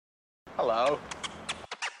Hello.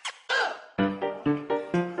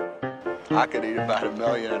 I could eat about 1.5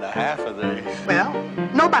 million of these. Well,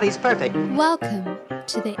 nobody's perfect. Welcome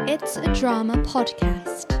to the It's a Drama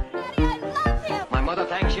podcast. Daddy, I love him. My mother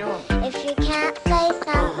thanks you. If you can't say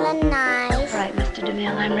something nice. All right, Mr.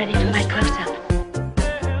 DeMille, I'm ready for my close-up.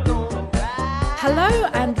 Hello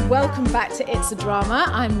and welcome back to It's a Drama.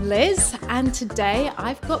 I'm Liz and today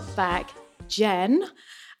I've got back Jen.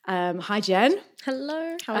 Hi Jen.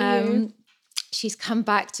 Hello, how are you? She's come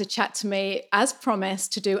back to chat to me, as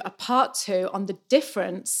promised, to do a part 2 on the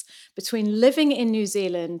difference between living in New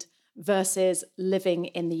Zealand versus living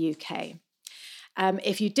in the UK.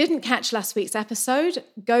 If you didn't catch last week's episode,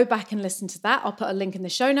 go back and listen to that. I'll put a link in the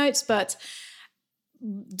show notes, but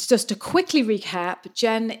just to quickly recap,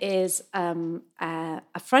 Jen is a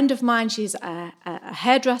friend of mine. She's a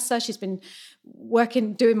hairdresser. She's been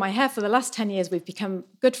doing my hair for the last 10 years. We've become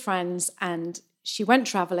good friends, and she went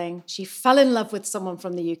traveling. She fell in love with someone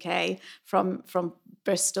from the UK, from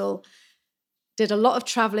Bristol, did a lot of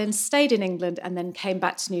traveling, stayed in England, and then came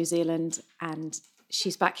back to New Zealand. And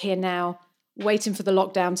she's back here now, waiting for the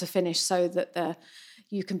lockdown to finish so that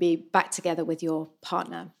you can be back together with your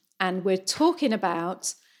partner. And we're talking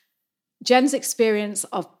about Jen's experience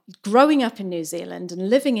of growing up in New Zealand and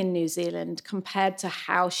living in New Zealand compared to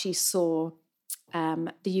how she saw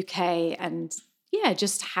the UK and,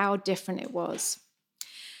 just how different it was.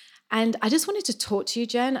 And I just wanted to talk to you,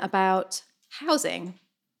 Jen, about housing,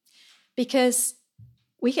 because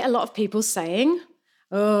we get a lot of people saying,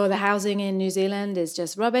 oh, the housing in New Zealand is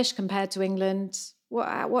just rubbish compared to England.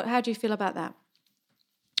 How do you feel about that?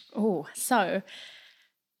 Oh, so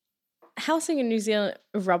housing in New Zealand,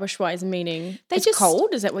 rubbish-wise, meaning it's just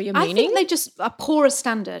cold? Is that what you're meaning? I think they just a poorer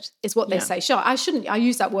standard is what they say. Sure, I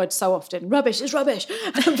use that word so often. Rubbish is rubbish,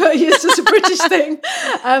 but it's just a British thing.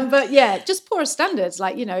 But yeah, just poorer standards,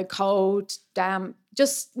 like, cold, damp,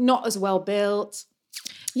 just not as well built.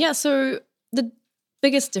 Yeah, so the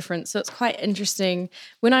biggest difference, so it's quite interesting.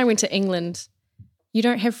 When I went to England, you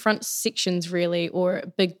don't have front sections really or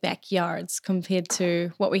big backyards compared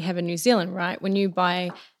to what we have in New Zealand, right? When you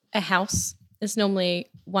buy a house, it's normally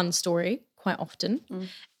one story quite often,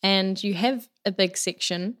 and you have a big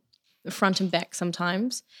section, front and back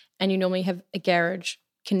sometimes, and you normally have a garage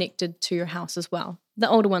connected to your house as well. The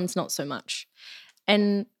older ones, not so much.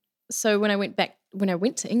 And so when I went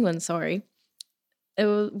to England, it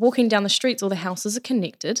was walking down the streets, all the houses are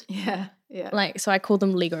connected. Yeah. So I call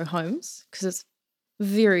them Lego homes because it's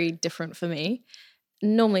very different for me.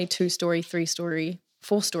 Normally 2-story, 3-story,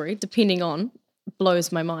 4-story, depending on.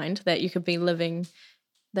 Blows my mind that you could be living,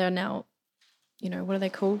 they're now, what are they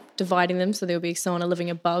called? Dividing them, so there'll be someone living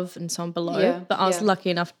above and someone below. Yeah, but I was lucky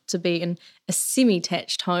enough to be in a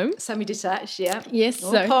semi-detached home. Semi-detached, yeah. Yes.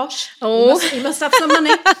 So posh. Oh. You must have some money.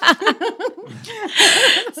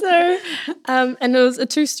 And it was a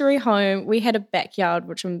 2-story home. We had a backyard,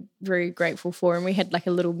 which I'm very grateful for, and we had like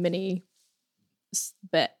a little mini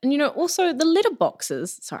bit. And, also the litter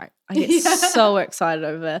boxes. Sorry, I get so excited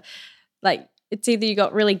over, it's either you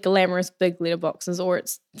got really glamorous big litter boxes or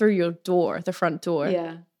it's through your door, the front door.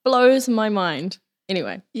 Yeah. Blows my mind.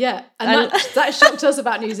 Anyway. Yeah. And that shocked us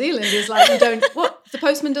about New Zealand is like, the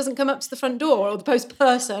postman doesn't come up to the front door, or the post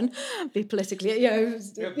person, be politically,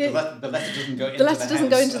 the letter doesn't go into the letter doesn't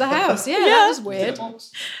go into the house. Yeah, that was weird.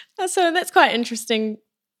 So that's quite interesting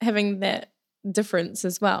having that difference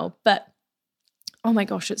as well. But, oh my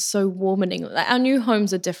gosh, it's so warming. Our new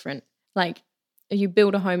homes are different. You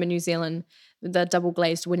build a home in New Zealand, the double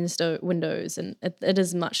glazed windows, and it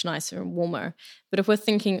is much nicer and warmer. But if we're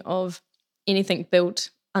thinking of anything built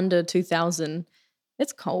under 2000,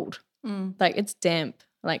 it's cold. It's damp,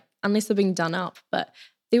 unless they're being done up. But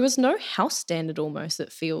there was no house standard almost,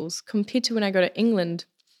 it feels, compared to when I go to England.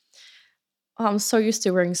 I'm so used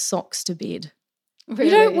to wearing socks to bed. Really,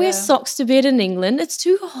 you don't wear socks to bed in England. It's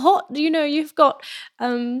too hot. You've got...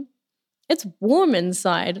 it's warm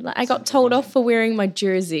inside. I got told off for wearing my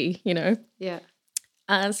jersey, Yeah.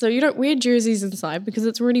 So you don't wear jerseys inside because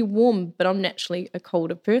it's really warm, but I'm naturally a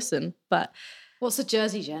colder person. But what's a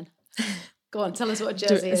jersey, Jen? Go on, tell us what a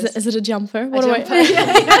jersey is. Is it a jumper? I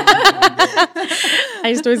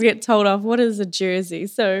used to always get told off, what is a jersey?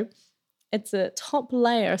 So it's a top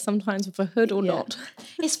layer, sometimes with a hood or not.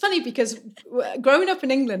 It's funny because growing up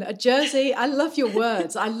in England, a jersey, I love your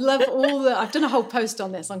words. I love I've done a whole post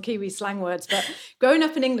on this, on Kiwi slang words, but growing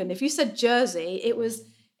up in England, if you said jersey,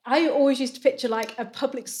 I always used to picture like a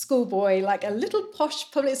public school boy, like a little posh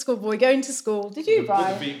public school boy going to school. Did you,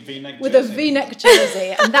 Brian? With a V-neck jersey. With a V-neck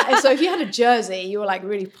jersey. And so if you had a jersey, you were like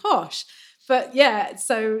really posh. But yeah,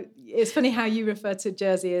 so it's funny how you refer to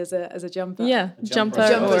jersey as a jumper. Yeah, jumper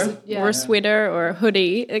or a sweater or a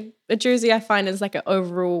hoodie. A jersey, I find, is like an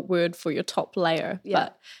overall word for your top layer,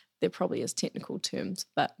 but there probably is technical terms.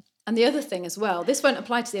 And the other thing as well, this won't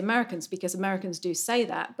apply to the Americans because Americans do say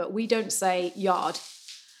that, but we don't say yard.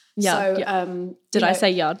 Yeah. So, did I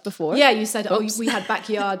say yard before? Yeah, you said, we had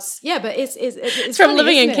backyards. Yeah, but it's from funny,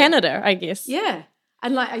 living in it? Canada, I guess. Yeah,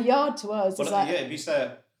 and like a yard to us is like if you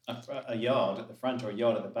say a yard at the front or a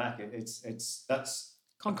yard at the back, that's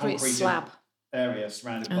concrete slab area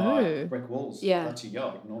surrounded by brick walls. Yeah, that's a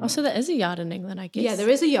yard. Normally. Oh, so there is a yard in England, I guess. Yeah, there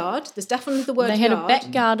is a yard. There's definitely the word They had yard. a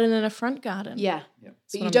back garden and a front garden. Yeah.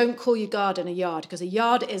 But you don't call your garden a yard because a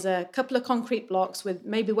yard is a couple of concrete blocks with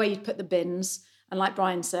maybe where you'd put the bins and, like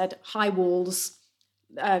Brian said, high walls,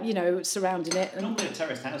 surrounding it. And normally a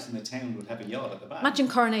terraced house in the town would have a yard at the back. Imagine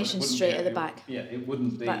Coronation Street at the back. Yeah, it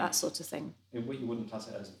wouldn't be... Like that sort of thing. You wouldn't class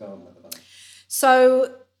it as a garden at the back.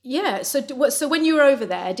 So, yeah. So when you were over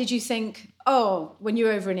there, did you think, when you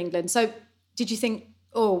were over in England, so did you think,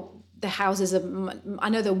 the houses are... I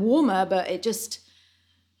know they're warmer, but it just...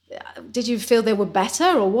 Did you feel they were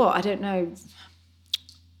better or what? I don't know.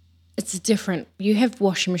 It's different. You have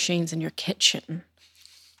washing machines in your kitchen.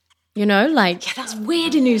 You know, like... Yeah, that's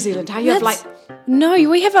weird in New Zealand. How you have like... No,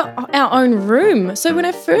 we have our own room. So when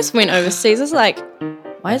I first went overseas, I was like,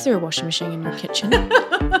 why is there a washing machine in your kitchen?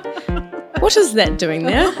 What is that doing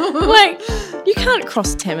there? Like, you can't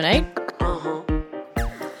cross-contaminate.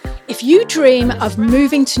 If you dream of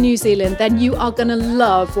moving to New Zealand, then you are going to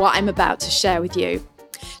love what I'm about to share with you.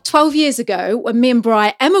 12 years ago, when me and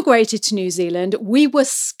Bri emigrated to New Zealand, we were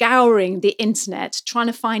scouring the internet, trying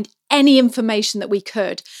to find any information that we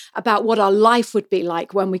could about what our life would be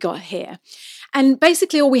like when we got here. And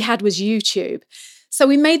basically all we had was YouTube. So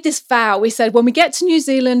we made this vow. We said, when we get to New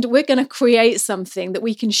Zealand, we're going to create something that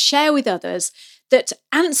we can share with others that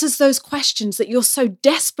answers those questions that you're so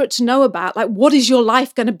desperate to know about. Like, what is your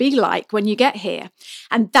life going to be like when you get here?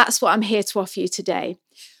 And that's what I'm here to offer you today.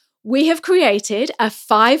 We have created a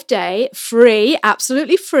 5-day free,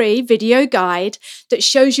 absolutely free video guide that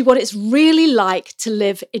shows you what it's really like to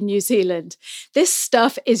live in New Zealand. This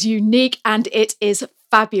stuff is unique and it is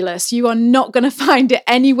fabulous. You are not going to find it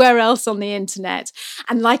anywhere else on the internet.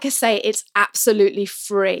 And like I say, it's absolutely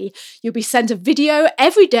free. You'll be sent a video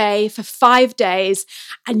every day for 5 days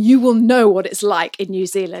and you will know what it's like in New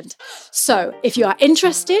Zealand. So if you are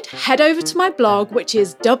interested, head over to my blog, which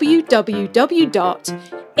is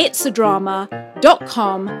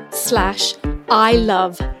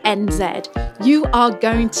www.itsadrama.com/ILoveNZ. You are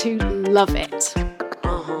going to love it.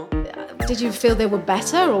 Did you feel they were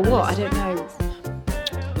better or what? I don't know.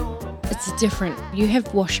 It's different. You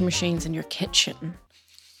have washing machines in your kitchen.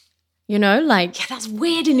 You know, like... Yeah, that's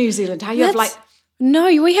weird in New Zealand. How you have like... No,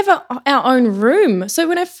 we have our own room. So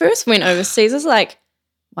when I first went overseas, I was like,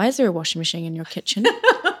 why is there a washing machine in your kitchen?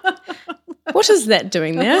 What is that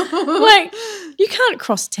doing there? Like, you can't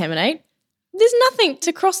cross-contaminate. There's nothing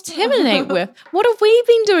to cross-contaminate with. What have we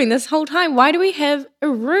been doing this whole time? Why do we have a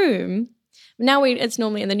room? Now it's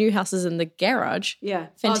normally in the new houses in the garage. Yeah,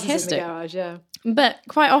 fantastic. Ours is in the garage, yeah. But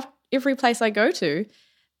quite often, every place I go to,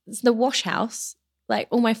 it's the wash house. Like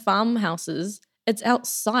all my farmhouses, it's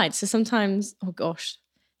outside. So sometimes, oh gosh,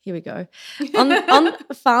 here we go. On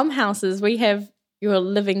farmhouses, we have your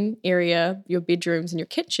living area, your bedrooms, and your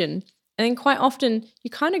kitchen. And then quite often, you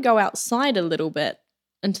kind of go outside a little bit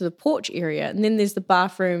into the porch area. And then there's the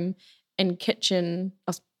bathroom and kitchen,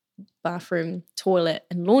 bathroom, toilet,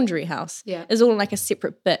 and laundry house. Yeah. It's all like a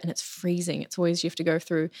separate bit and it's freezing. It's always you have to go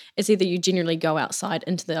through. It's either you generally go outside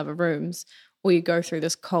into the other rooms or you go through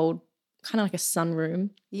this cold, kind of like a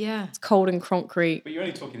sunroom. Yeah. It's cold and concrete. But you're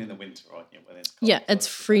only talking in the winter, right? When it's cold, yeah, it's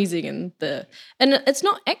freezing and it's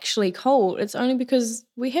not actually cold. It's only because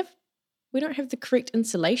we don't have the correct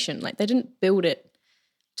insulation. Like they didn't build it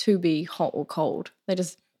to be hot or cold. They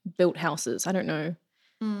just built houses. I don't know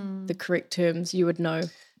the correct terms. You would know.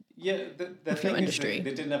 Yeah, the thing is they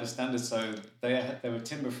didn't have a standard, so they were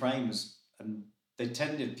timber frames, and they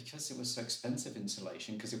tended, because it was so expensive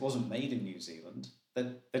insulation, because it wasn't made in New Zealand,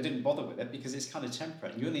 that they didn't bother with it because it's kind of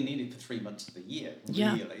temporary. You only need it for 3 months of the year,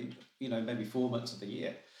 really. You know, maybe 4 months of the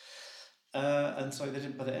year, and so they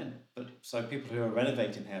didn't put it in. But so people who are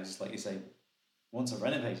renovating houses, like you say, once a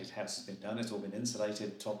renovated house has been done, it's all been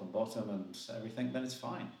insulated, top and bottom, and everything, then it's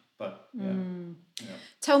fine. But yeah.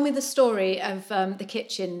 Tell me the story of the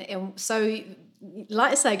kitchen. So,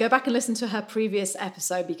 like I say, go back and listen to her previous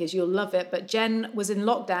episode because you'll love it. But Jen was in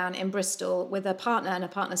lockdown in Bristol with her partner and her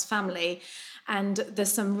partner's family. And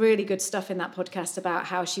there's some really good stuff in that podcast about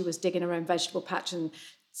how she was digging her own vegetable patch and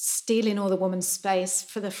stealing all the woman's space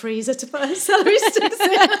for the freezer to put her celery sticks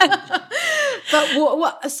in. But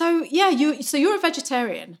what? So yeah, you're a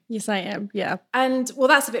vegetarian. Yes, I am. Yeah. And well,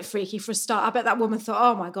 that's a bit freaky for a start. I bet that woman thought,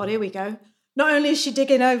 oh my God, here we go. Not only is she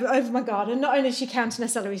digging over my garden, not only is she counting her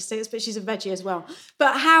celery sticks, but she's a veggie as well.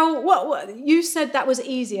 But what you said that was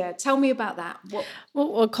easier. Tell me about that.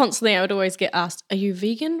 Well, constantly I would always get asked, are you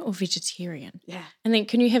vegan or vegetarian? Yeah. And then,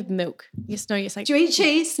 can you have milk? Yes, no, yes. Like, do you eat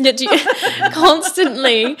cheese? Yeah,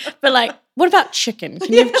 constantly. But like, what about chicken?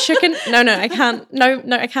 Can you have chicken? No, I can't. No,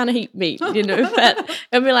 I can't eat meat, you know. But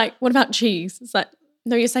it'll be like, what about cheese? It's like,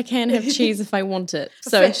 no, yes, I can have cheese if I want it.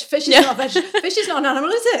 So fish is not fish is not an animal,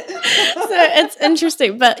 is it? So it's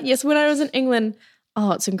interesting. But yes, when I was in England,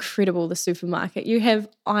 it's incredible, the supermarket. You have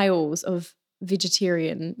aisles of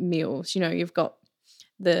vegetarian meals. You know, you've got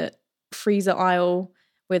the freezer aisle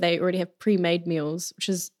where they already have pre-made meals, which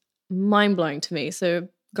is mind-blowing to me. So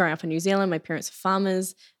growing up in New Zealand, my parents are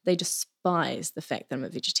farmers. They despise the fact that I'm a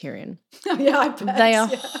vegetarian. Oh, yeah, I bet. They are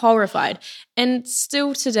horrified. And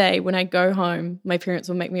still today, when I go home, my parents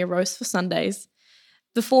will make me a roast for Sundays.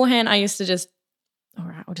 Beforehand, I used to just, all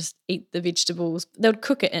right, I'll just eat the vegetables. They would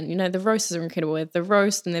cook it in. You know, the roasts are incredible. They have the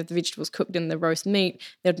roast and they have the vegetables cooked in the roast meat.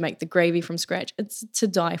 They would make the gravy from scratch. It's to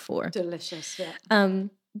die for. Delicious, yeah.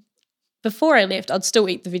 Before I left, I'd still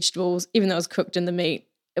eat the vegetables, even though it was cooked in the meat.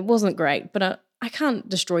 It wasn't great, but I can't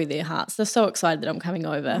destroy their hearts. They're so excited that I'm coming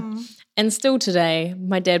over. And still today,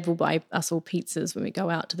 my dad will buy us all pizzas when we go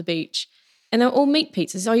out to the beach. And they're all meat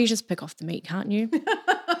pizzas. Oh, you just pick off the meat, can't you?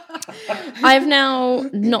 I've now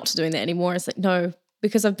not doing that anymore. It's like, no,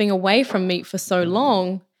 because I've been away from meat for so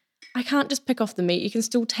long, I can't just pick off the meat. You can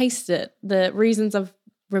still taste it. The reasons I've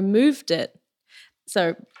removed it.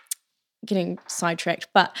 So getting sidetracked.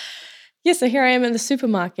 But yeah, so here I am in the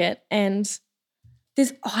supermarket and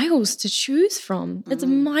there's aisles to choose from. It's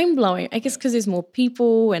mind-blowing. I guess because there's more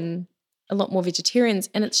people and a lot more vegetarians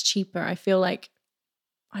and it's cheaper. I feel like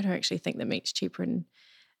I don't actually think that meat's cheaper in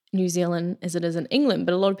New Zealand as it is in England,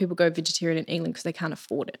 but a lot of people go vegetarian in England because they can't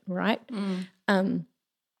afford it, right?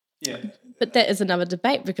 Yeah. But that is another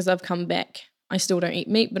debate because I've come back. I still don't eat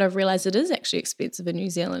meat, but I've realised it is actually expensive in New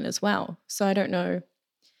Zealand as well. So I don't know.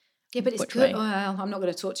 Yeah, but it's which good. way. Well, I'm not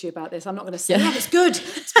going to talk to you about this. I'm not going to say, it's good.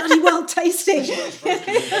 It's bloody well tasty.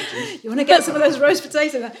 You want to get some of those roast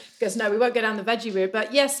potatoes? Because no, we won't go down the veggie route.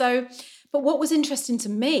 But yeah, but what was interesting to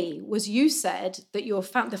me was you said that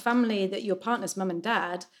the family, that your partner's mum and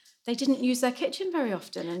dad, they didn't use their kitchen very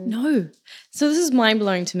often. And No. So this is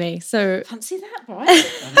mind-blowing to me. So fancy that,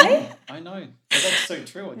 right? I know. But that's so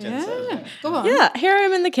true what Jen said. Yeah. Go on. yeah, here I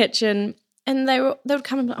am in the kitchen. And they would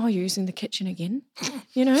come and be like, oh, you're using the kitchen again?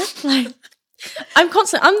 You know, like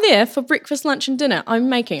I'm there for breakfast, lunch and dinner. I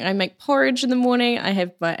make porridge in the morning.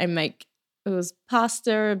 It was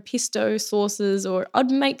pasta and pesto sauces, or I'd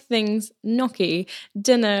make things gnocchi,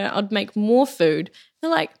 dinner, I'd make more food. They're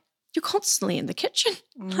like, you're constantly in the kitchen.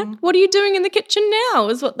 Like, what are you doing in the kitchen now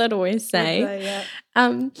is what they'd always say. Yeah.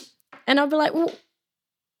 And I'd be like, well,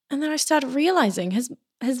 and then I started realizing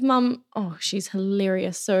his mum, she's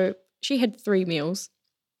hilarious. So she had 3 meals.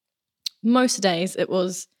 Most days it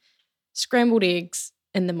was scrambled eggs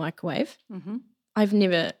in the microwave. Mm-hmm. I've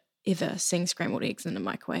never, ever seen scrambled eggs in the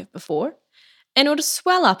microwave before. And it would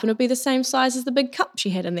swell up and it would be the same size as the big cup she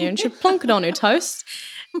had in there. And she'd plonk it on her toast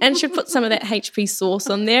and she'd put some of that HP sauce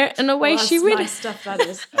on there and away she went. Nice stuff, that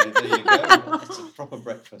is. Hey, there you go. It's a proper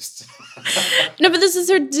breakfast. No, but this is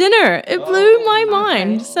her dinner. It blew my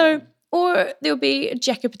mind. So... Or there'll be a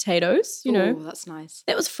jack of potatoes, you know. Oh, that's nice.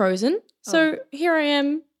 That was frozen. So here I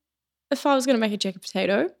am. If I was going to make a jack of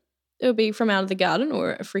potato, it would be from out of the garden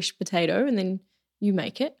or a fresh potato, and then you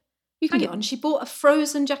make it. Hang on, she bought a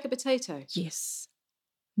frozen jack of potato? Yes.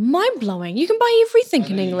 Mind-blowing. You can buy everything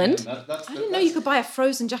in England. I didn't know you could buy a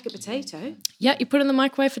frozen jack of potato. Yeah, you put it in the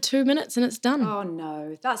microwave for 2 minutes and it's done. Oh,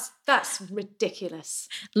 no. That's ridiculous.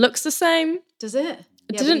 Looks the same. Does it?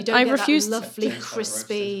 It Yeah, didn't. But you don't I get refused. that lovely,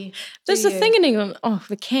 crispy. There's a thing in England. Oh,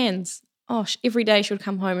 the cans. Oh, every day she would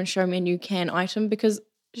come home and show me a new can item because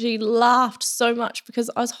she laughed so much because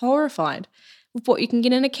I was horrified with what you can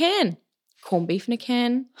get in a can. Corned beef in a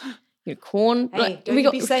can. You know, corn. Hey,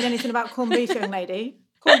 don't be saying anything about corned beef, young lady.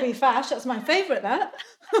 Corned beef hash, that's my favourite, that.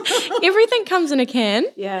 Everything comes in a can.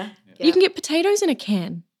 Yeah. You can get potatoes in a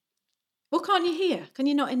can. Well, can't you here? Can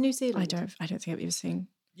you not in New Zealand? I don't think I've ever seen.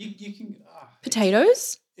 You can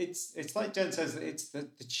Potatoes? It's like Jen says, it's the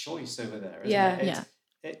choice over there, isn't Yeah.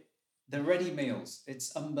 it? The ready meals,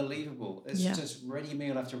 it's unbelievable. It's just ready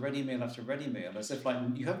meal after ready meal after ready meal, as if like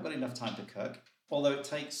you haven't got enough time to cook. Although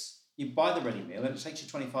you buy the ready meal and it takes you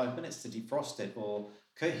 25 minutes to defrost it or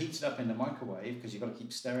heat it up in the microwave because you've got to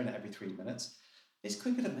keep stirring it every 3 minutes. It's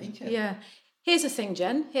quicker to make it. Yeah. Here's the thing,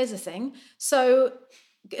 Jen. Here's the thing. So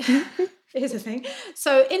here's the thing.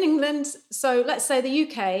 So in England, so let's say the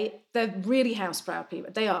UK, they're really house proud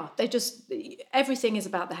people. They are. They just, everything is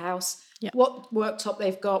about the house. Yeah. What worktop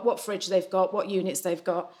they've got, what fridge they've got, what units they've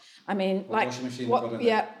got. I mean, What washing machine what, they've got in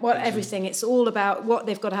yeah, it. what everything. It's all about what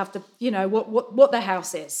they've got to have what their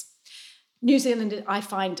house is. New Zealand, I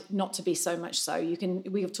find not to be so much so.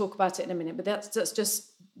 We'll talk about it in a minute, but that's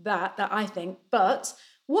just that I think. But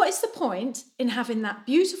what is the point in having that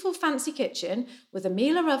beautiful fancy kitchen with a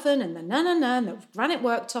Miele oven and the and the granite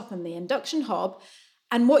worktop and the induction hob,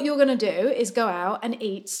 and what you're going to do is go out and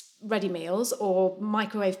eat ready meals or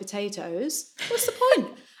microwave potatoes? What's the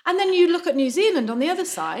point? And then you look at New Zealand on the other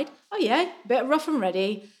side. Oh yeah, a bit rough and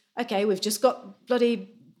ready. Okay, we've just got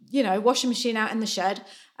bloody, washing machine out in the shed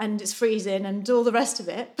and it's freezing and all the rest of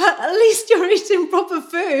it. But at least you're eating proper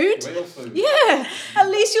food. Real food. Yeah, at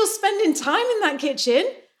least you're spending time in that kitchen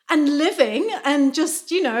and living and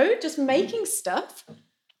just making stuff.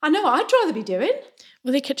 I know what I'd rather be doing.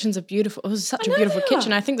 Well, their kitchens are beautiful. It was such a know beautiful they are.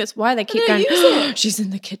 kitchen. I think that's why they keep don't going, use it. she's in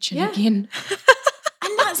the kitchen Yeah. again.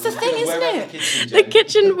 And that's the thing, isn't Where it? at the kitchen, The Jen?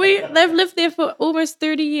 kitchen, they've lived there for almost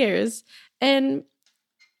 30 years. And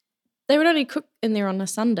they would only cook in there on a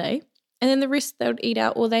Sunday. And then the rest they would eat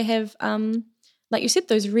out, or they have, like you said,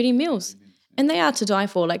 those ready meals. And they are to die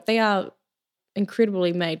for. Like, they are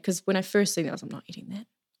incredibly made. Because when I first seen that, I was like, I'm not eating that.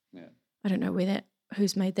 Yeah. I don't know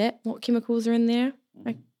who's made that, what chemicals are in there.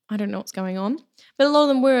 I don't know what's going on. But a lot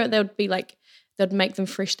of them they'd make them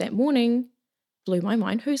fresh that morning. Blew my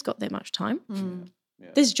mind. Who's got that much time? Yeah.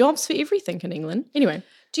 There's jobs for everything in England. Anyway.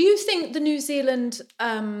 Do you think the New Zealand,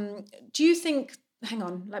 hang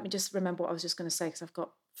on, let me just remember what I was just going to say because I've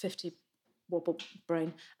got 50 wobble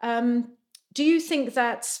brain. Do you think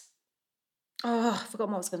that, I've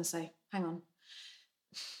forgotten what I was going to say. Hang on.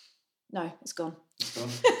 No, it's gone. It's gone.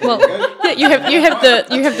 Well, There you go. yeah, you have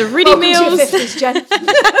the ready Welcome to your meals. 50s, Jen.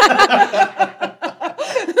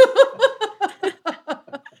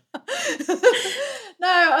 No,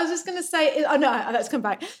 I was just going to say, no, let's come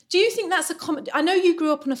back. Do you think that's a common, I know you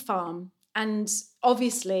grew up on a farm and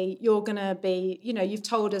obviously you're going to be, you've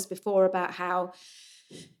told us before about how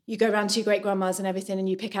you go around to your great-grandma's and everything and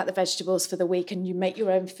you pick out the vegetables for the week and you make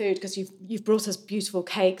your own food because you've brought us beautiful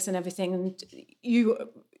cakes and everything. And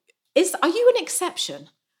are you an exception?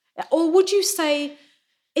 Or would you say,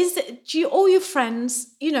 all your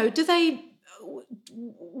friends, would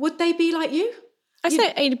they be like you? I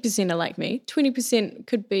say 80% are like me. 20%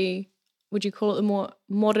 could be, would you call it a more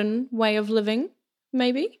modern way of living,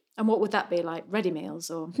 maybe? And what would that be, like ready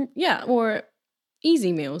meals or? Yeah, or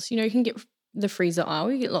easy meals. You can get the freezer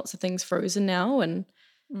aisle. You get lots of things frozen now and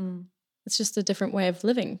it's just a different way of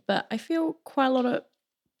living. But I feel quite a lot of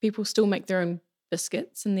people still make their own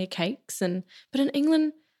biscuits and their cakes. But in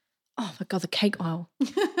England, oh my God, the cake aisle.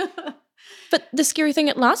 But the scary thing,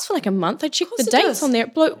 it lasts for like a month. I checked the it dates does. on there.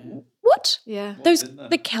 What? Yeah. Those, in there?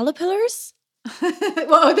 the caterpillars?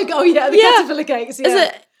 The caterpillar cakes. Yeah.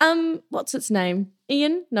 Is it, what's its name?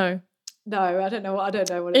 Ian? No. No, I don't know what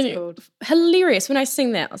it's called. Hilarious. When I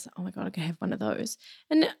seen that, I was like, oh my God, I could have one of those.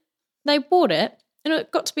 And they bought it and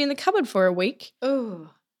it got to be in the cupboard for a week, Oh,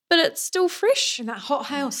 but it's still fresh. in that hot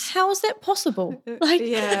house. How is that possible?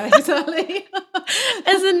 Yeah, exactly.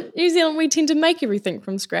 As in New Zealand, we tend to make everything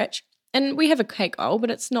from scratch. And we have a cake aisle,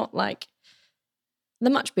 but it's not like,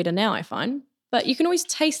 they're much better now, I find. But you can always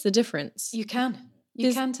taste the difference. You can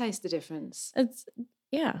taste the difference.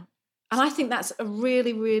 Yeah. And I think that's a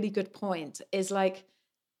really, really good point, is like,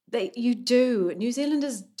 New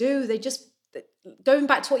Zealanders do, they just, going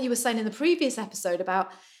back to what you were saying in the previous episode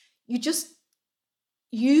about, you just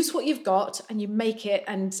use what you've got and you make it,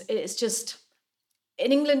 and it's just,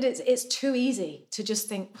 in England, it's too easy to just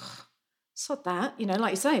think, sod that,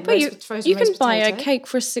 like you say. But you can roast buy a potato. cake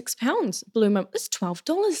for £6. Bloom up. It's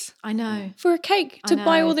 $12 I know. for a cake I to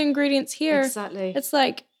buy know. all the ingredients here. Exactly. It's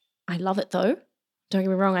like, I love it though. Don't get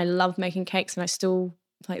me wrong, I love making cakes and I still,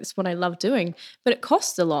 it's what I love doing. But it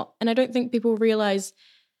costs a lot. And I don't think people realise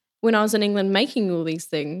when I was in England making all these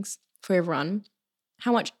things for everyone,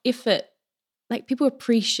 how much effort, people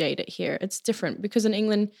appreciate it here. It's different because in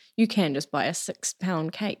England, you can just buy a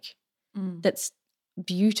 £6 cake that's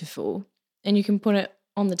beautiful and you can put it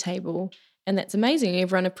on the table and that's amazing.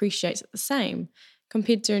 Everyone appreciates it the same.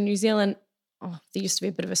 Compared to in New Zealand, there used to be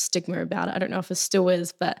a bit of a stigma about it. I don't know if it still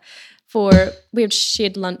is, but we have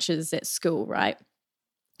shared lunches at school, right?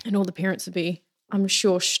 And all the parents would be, I'm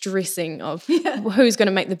sure, stressing of who's going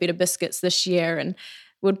to make the better biscuits this year, and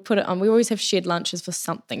would put it on. We always have shared lunches for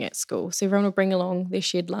something at school. So everyone would bring along their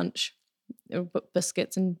shared lunch,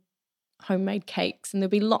 biscuits, and homemade cakes, and there'll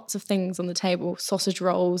be lots of things on the table, sausage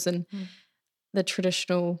rolls and the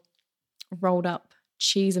traditional rolled up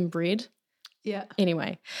cheese and bread. Yeah.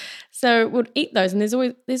 Anyway, so we'd eat those, and there's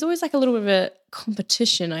always like a little bit of a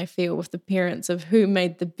competition, I feel, with the parents of who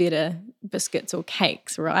made the better biscuits or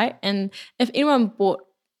cakes, right? And if anyone bought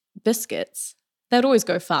biscuits, they'd always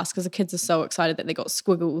go fast because the kids are so excited that they got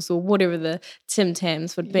squiggles or whatever the Tim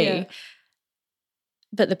Tams would be. Yeah.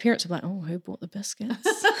 But the parents were like, oh, who bought the biscuits?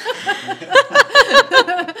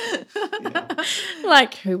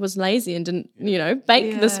 Like, who was lazy and didn't,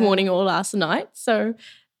 bake this morning or last night? So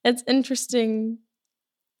it's interesting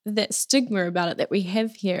that stigma about it that we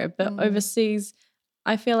have here. But overseas,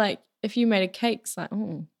 I feel like if you made a cake, it's like,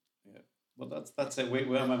 oh. Yeah. Well, that's it. We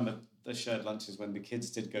remember the shared lunches when the kids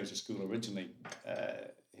did go to school originally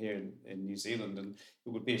here in New Zealand, and it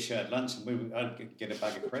would be a shared lunch, and I'd get a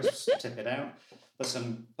bag of crisps, tip it out, put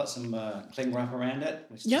some cling wrap around it,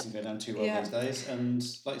 which doesn't go down too well these days, and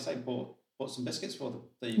like you say, bought some biscuits for them.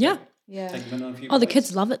 There you go. Yeah. Take them in on a few Oh, the plates.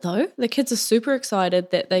 kids love it though. The kids are super excited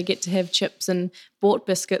that they get to have chips and bought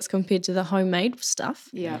biscuits compared to the homemade stuff.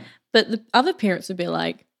 Yeah. But the other parents would be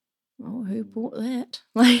like, oh, who bought that?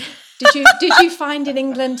 Like, Did you find in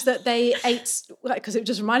England that they ate, because it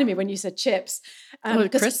just reminded me when you said chips.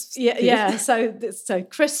 Crisps. Yeah. So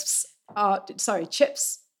crisps are,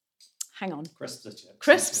 chips. Hang on. Crisps are chips.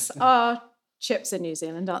 Crisps are chips in New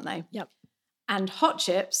Zealand, aren't they? Yep. And hot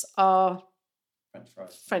chips are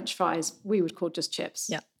French fries. We would call just chips.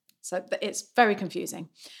 Yeah. So it's very confusing.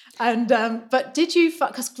 And but did you,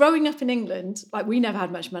 because growing up in England, like we never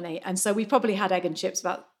had much money. And so we probably had egg and chips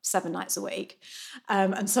about 7 nights a week.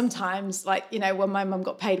 And sometimes, like, when my mum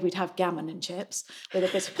got paid, we'd have gammon and chips with a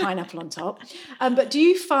bit of pineapple on top. But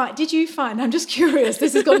did you find, I'm just curious,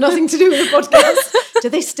 this has got nothing to do with the podcast. Do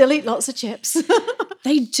they still eat lots of chips?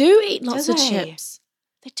 They do eat lots of they? chips.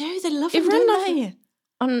 They do. They love them, Everyone don't loves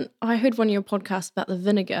they? I heard one of your podcasts about the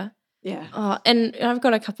vinegar. Yeah. And I've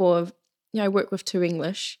got a couple of, I work with 2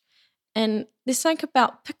 English, and there's something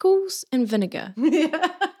about pickles and vinegar. Yeah.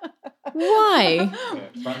 Why? Yeah,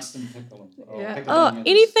 Branston pickle. Yeah. Pickled Oh, onions,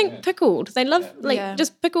 anything yeah. pickled. They love Yeah.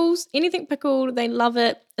 just pickles, anything pickled. They love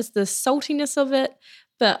it. It's the saltiness of it,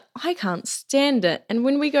 but I can't stand it. And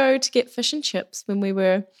when we go to get fish and chips, when we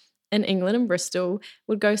were in England and Bristol,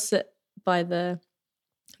 we'd go sit by there's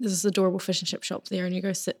this adorable fish and chip shop there, and you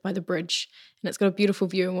go sit by the bridge, and it's got a beautiful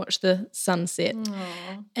view and watch the sunset.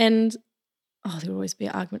 Aww. And there would always be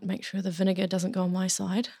an argument to make sure the vinegar doesn't go on my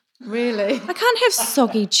side. Really? I can't have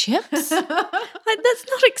soggy chips. Like, that's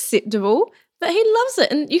not acceptable. But he loves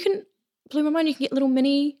it. And you can, blew my mind, you can get little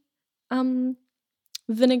mini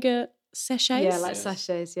vinegar sachets. Yeah, like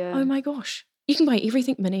sachets, yeah. Oh my gosh. You can buy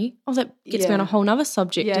everything mini. Oh, that gets me on a Yeah. whole nother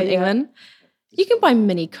subject Yeah, in yeah. England. You can buy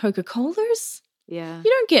mini Coca-Colas. Yeah.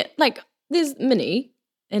 You don't get, there's mini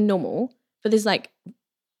and normal, but there's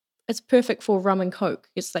it's perfect for rum and Coke.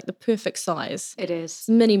 It's like the perfect size. It is. It's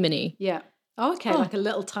mini. Yeah. Oh, okay, Oh, like a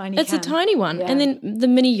little tiny It's can. a tiny one. Yeah. And then the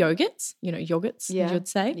mini yogurts, yogurts, Yeah. you'd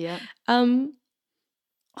say. Yeah.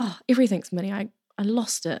 Everything's mini. I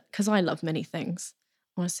lost it because I love many things.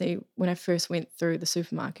 Honestly, when I first went through the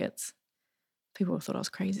supermarkets, people thought I was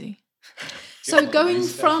crazy. So going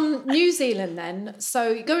from New Zealand then,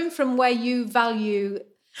 so going from where you value,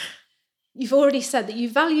 you've already said that you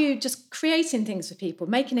value just creating things for people,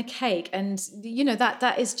 making a cake, and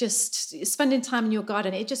that is just spending time in your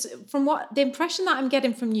garden. It just, from what the impression that I'm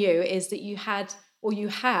getting from you is that you had, or you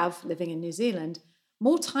have, living in New Zealand,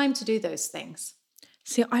 more time to do those things.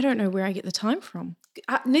 See, I don't know where I get the time from.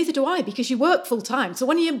 Neither do I, because you work full time. So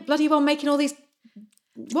when are you bloody well making all these,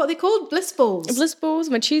 what are they called? Bliss balls. Bliss balls,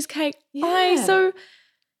 my cheesecake. Yeah.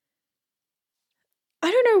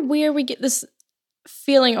 I don't know where we get this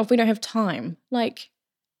feeling of we don't have time. Like,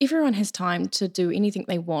 everyone has time to do anything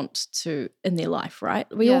they want to in their life, right?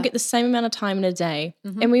 We all get the same amount of time in a day,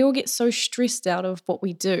 and we all get so stressed out of what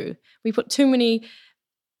we do. We put too many,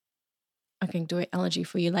 I can do an allergy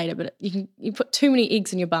for you later, but you put too many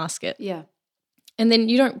eggs in your basket. Yeah. And then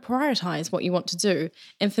you don't prioritize what you want to do.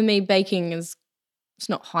 And for me, baking it's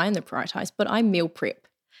not high in the prioritize, but I meal prep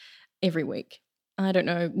every week. I don't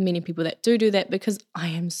know many people that do that because I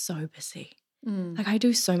am so busy. Like, I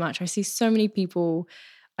do so much. I see so many people.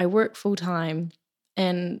 I work full time,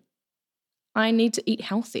 and I need to eat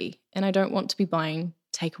healthy, and I don't want to be buying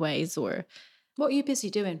takeaways or. What are you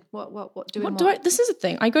busy doing? What doing? This is a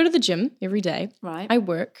thing. I go to the gym every day. Right. I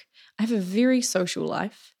work. I have a very social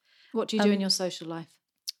life. What do you do in your social life?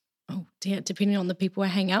 Oh dear, depending on the people I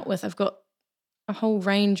hang out with, I've got a whole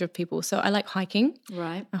range of people. So I like hiking.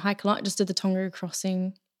 Right. I hike a lot. I just did the Tongariro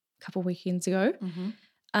Crossing a couple of weekends ago.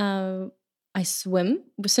 Mm-hmm. I swim.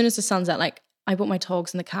 As soon as the sun's out, like, I bought my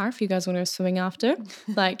togs in the car if you guys want to go swimming after.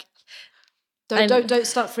 Like, Don't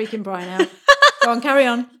start freaking Brian out. Go on, carry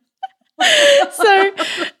on. So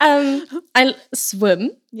I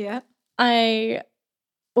swim. Yeah.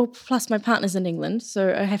 Plus my partner's in England,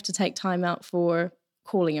 so I have to take time out for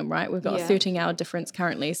calling him, right? We've got a 13-hour difference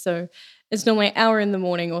currently. So it's normally an hour in the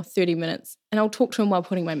morning or 30 minutes. And I'll talk to him while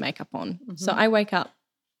putting my makeup on. Mm-hmm. So I wake up,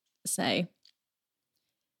 say,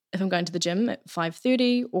 if I'm going to the gym at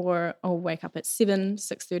 5:30, or I'll wake up at 7,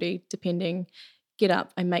 6:30, depending. Get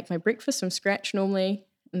up, I make my breakfast from scratch normally,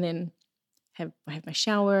 and then I have my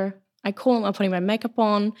shower. I call him while putting my makeup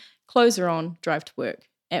on, clothes are on, drive to work.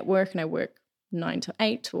 At work, and I work 9 to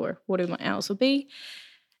 8 or whatever my hours will be.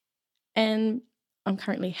 And I'm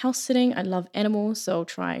currently house sitting. I love animals, so I'll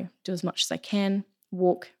try do as much as I can.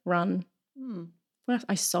 Walk, run. What else?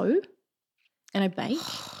 I sew and I bake.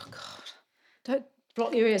 Oh, God. Don't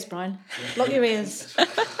block your ears, Brian. Block your ears.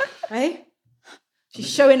 Hey? She's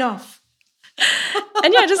showing off.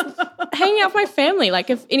 And yeah, just hanging out with my family. Like,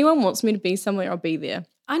 if anyone wants me to be somewhere, I'll be there.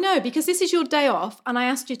 I know, because this is your day off, and I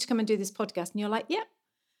asked you to come and do this podcast, and you're like, yeah.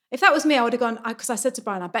 If that was me, I would have gone, because I said to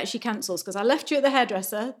Brian, I bet she cancels, because I left you at the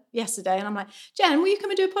hairdresser yesterday, and I'm like, Jen, will you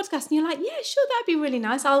come and do a podcast? And you're like, yeah, sure, that'd be really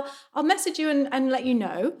nice. I'll message you and let you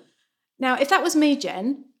know. Now, if that was me,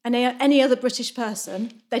 Jen, and any other British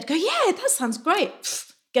person, they'd go, yeah, that sounds great.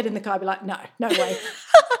 Get in the car, be like, no way.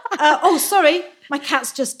 Oh, sorry, my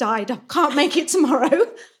cat's just died. I can't make it tomorrow,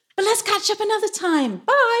 but let's catch up another time.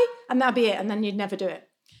 Bye. And that'd be it, and then you'd never do it.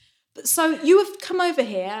 So you have come over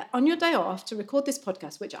here on your day off to record this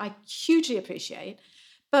podcast, which I hugely appreciate.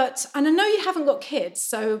 And I know you haven't got kids,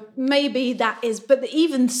 so maybe that is, but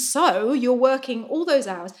even so, you're working all those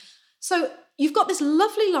hours. So you've got this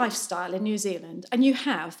lovely lifestyle in New Zealand, and you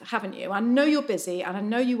have, haven't you? I know you're busy, and I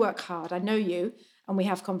know you work hard. I know you, and we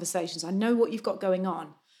have conversations. I know what you've got going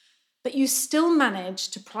on. But you still manage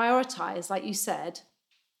to prioritize, like you said,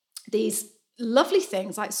 these lovely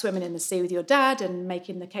things like swimming in the sea with your dad and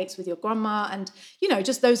making the cakes with your grandma and,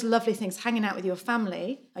 just those lovely things, hanging out with your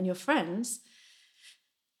family and your friends.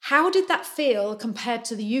 How did that feel compared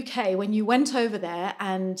to the UK when you went over there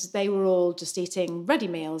and they were all just eating ready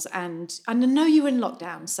meals? And I know you were in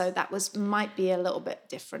lockdown, so that might be a little bit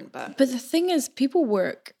different. But the thing is, people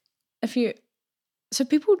work. So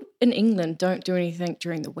people in England don't do anything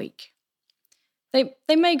during the week.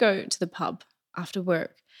 They may go to the pub after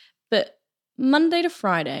work, but Monday to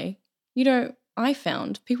Friday, I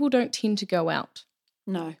found people don't tend to go out.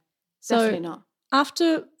 No, definitely not. As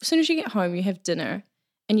soon as you get home, you have dinner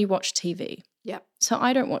and you watch TV. Yeah. So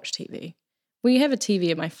I don't watch TV. We have a TV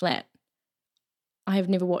in my flat. I have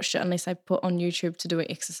never watched it unless I put on YouTube to do an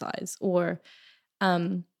exercise, or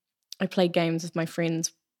I play games with my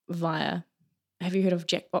friends via. Have you heard of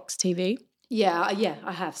Jackbox TV? Yeah,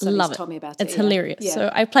 I have. Somebody's told me about it. It's hilarious. Yeah.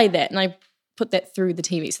 So I played that and I put that through the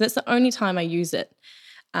TV. So that's the only time I use it.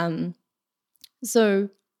 So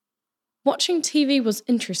watching TV was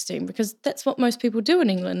interesting because that's what most people do in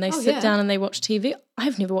England. They sit down and they watch TV.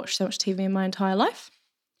 I've never watched so much TV in my entire life.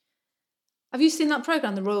 Have you seen that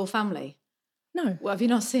programme, The Royal Family? No. Well, have you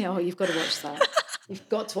not seen it? Oh, you've got to watch that. You've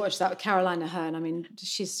got to watch that with Caroline Aherne. I mean,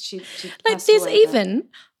 she like there's even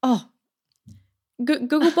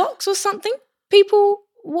Google Box or something. People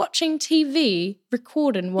watching TV,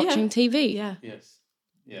 recording, watching TV. Yeah. Yes.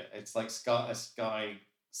 Yeah, it's like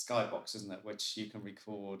Skybox, isn't it? Which you can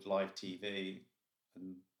record live TV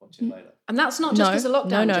and watch it later. And that's not just because of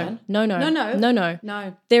lockdown, Jen.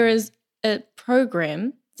 No. There is a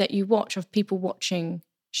program that you watch of people watching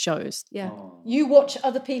shows. Yeah. Oh. You watch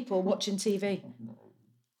other people watching TV.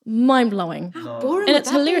 Mind-blowing. How boring and would it's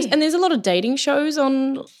that hilarious. be? And there's a lot of dating shows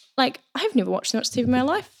on, like, I've never watched so much TV in my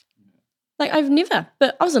life. Like, I've never.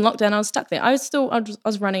 But I was in lockdown. I was stuck there. I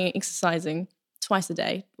was running and exercising twice a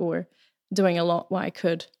day or doing a lot while I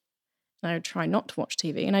could. And I would try not to watch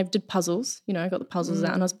TV. And I did puzzles. I got the puzzles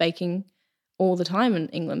out and I was baking all the time in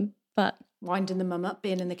England. But winding the mum up,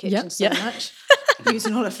 being in the kitchen much.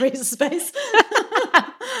 Using all her freezer space.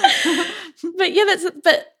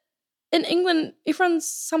 But in England, everyone's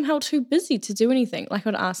somehow too busy to do anything. Like,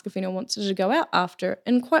 I'd ask if anyone wanted to go out after.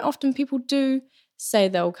 And quite often people do say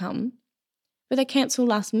they'll come, but they cancel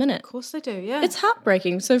last minute. Of course they do, yeah. It's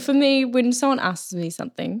heartbreaking. So for me, when someone asks me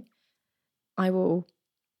something, I will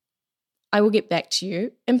get back to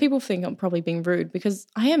you. And people think I'm probably being rude because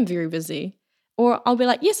I am very busy. Or I'll be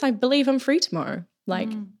like, yes, I believe I'm free tomorrow. Like,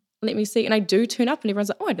 let me see. And I do turn up and everyone's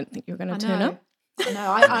like, oh, I didn't think you were going to turn up. No,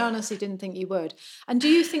 I honestly didn't think you would. And do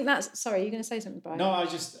you think that's... Sorry, are you going to say something, Brian? No,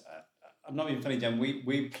 I'm not being funny, Dan.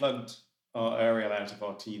 We plugged our aerial out of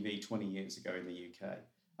our TV 20 years ago in the UK.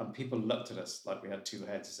 And people looked at us like we had two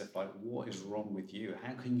heads, as if like, what is wrong with you?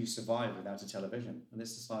 How can you survive without a television? And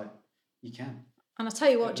it's just like, you can. And I'll tell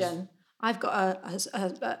you what, Jen, I've got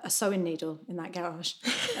a sewing needle in that garage.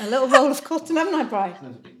 A little roll of cotton, haven't I, Brian? It's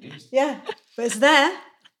never been used. Yeah, but it's there,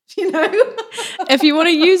 you know. If you want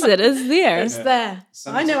to use it, it's there. It's there.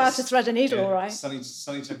 I know how to thread a needle, all right.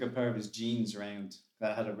 Sonny took a pair of his jeans around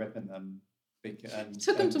that had a rip in them.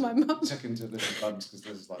 Took them to my mum. Took him to the bugs because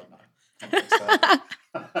there was like, no.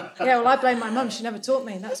 Yeah, well, I blame my mum. She never taught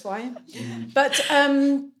me. That's why. But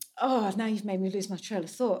now you've made me lose my trail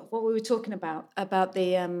of thought. What were we talking about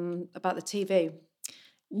the TV?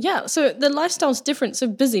 Yeah, so the lifestyle's different. So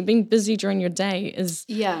being busy during your day is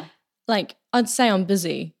like, I'd say I'm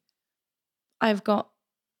busy. I've got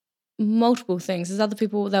multiple things. There's other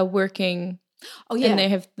people, they're working. Oh yeah, and they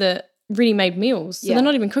have the ready-made meals. So they're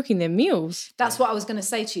not even cooking their meals. That's what I was going to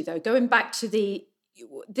say to you, though. Going back to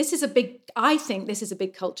I think this is a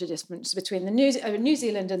big culture difference between the New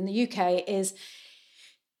Zealand and the UK is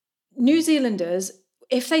New Zealanders,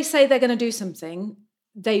 if they say they're going to do something,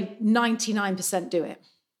 they 99% do it.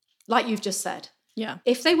 Like you've just said. Yeah.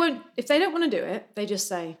 If they don't want to do it, they just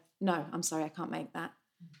say, no, I'm sorry, I can't make that.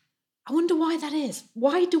 I wonder why that is.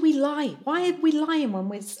 Why do we lie? Why are we lying when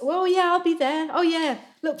we're, oh yeah, I'll be there. Oh yeah,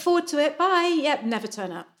 look forward to it. Bye. Yep, never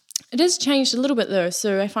turn up. It has changed a little bit though.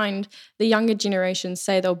 So I find the younger generation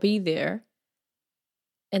say they'll be there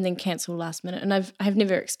and then cancel last minute. And I've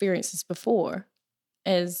never experienced this before,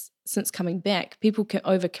 as since coming back, people can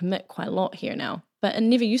overcommit quite a lot here now. But it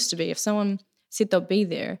never used to be. If someone said they'll be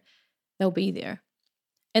there, they'll be there.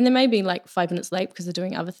 And they may be like 5 minutes late because they're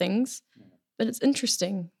doing other things. But it's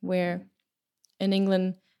interesting where in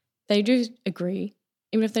England, they do agree,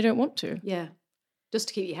 even if they don't want to. Yeah. Just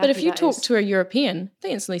to keep you happy. But if you talk to a European,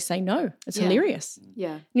 they instantly say no. It's hilarious.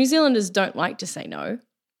 Yeah. New Zealanders don't like to say no,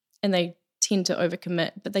 and they tend to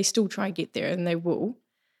overcommit, but they still try to get there, and they will.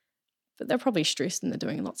 But they're probably stressed and they're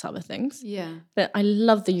doing lots of other things. Yeah. But I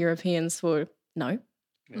love the Europeans for no.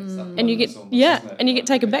 And you get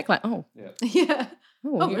taken back like, oh. Yeah.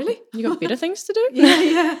 Oh, really? You got better things to do?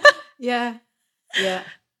 Yeah.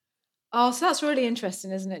 Oh, so that's really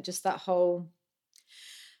interesting, isn't it? Just that whole...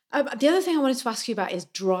 the other thing I wanted to ask you about is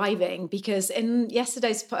driving, because in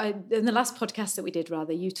the last podcast that we did,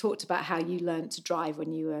 you talked about how you learned to drive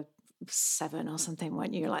when you were 7 or something,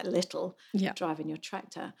 weren't you? Like little, driving your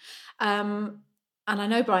tractor. And I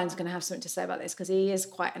know Brian's going to have something to say about this because he is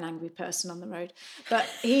quite an angry person on the road. But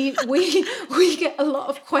we get a lot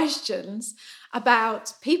of questions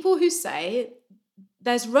about people who say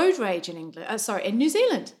there's road rage in in New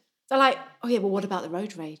Zealand. They're like, oh yeah, well, what about the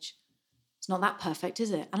road rage? It's not that perfect, is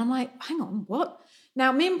it? And I'm like, hang on, what?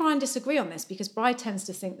 Now, me and Brian disagree on this because Brian tends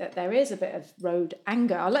to think that there is a bit of road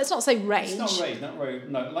anger. Let's not say rage. It's not rage,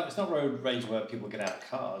 it's not road rage where people get out of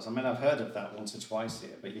cars. I mean, I've heard of that once or twice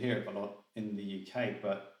here, but you hear it a lot in the UK.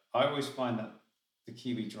 But I always find that the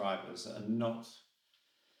Kiwi drivers are not...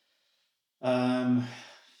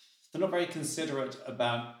 they're not very considerate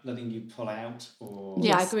about letting you pull out or...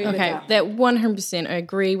 Yeah, I agree with that. That 100% I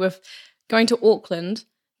agree with. Going to Auckland,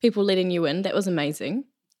 people letting you in, that was amazing.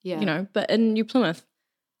 Yeah. But in New Plymouth,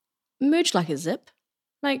 merged like a zip.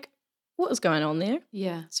 Like, what was going on there?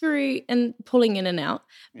 Yeah. It's very, and pulling in and out.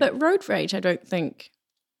 Yeah. But road rage, I don't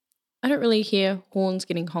really hear horns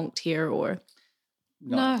getting honked here or...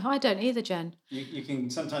 No, I don't either, Jen. You can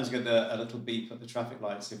sometimes get a little beep at the traffic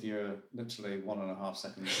lights if you're literally 1.5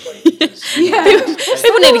 seconds late.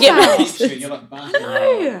 People need to get used to. You're like,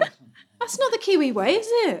 no, that's not the Kiwi way, is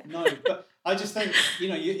it? No, but I just think,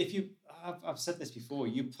 I've said this before,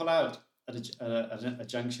 you pull out at a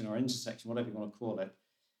junction or intersection, whatever you want to call it,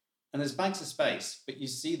 and there's banks of space, but you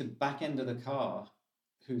see the back end of the car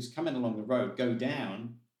who's coming along the road go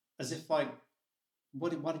down as if like, why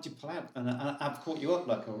did you pull out? And I've caught you up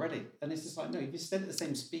like already. And it's just like, no, if you stayed at the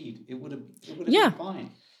same speed, it would have been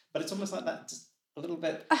fine. But it's almost like that, just a little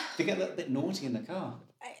bit, they get a little bit naughty in the car.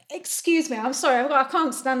 Excuse me, I'm sorry, I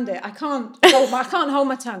can't stand it. I can't hold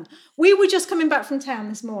my tongue. We were just coming back from town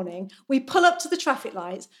this morning. We pull up to the traffic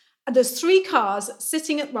lights, and there's 3 cars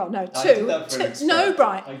sitting at, well, no, 2. I did that for an experiment. No,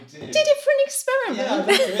 Brian. I did. Did it for an experiment?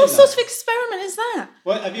 Yeah, what sort of experiment is that?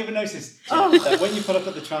 Well, have you ever noticed that when you pull up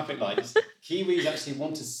at the traffic lights, Kiwis actually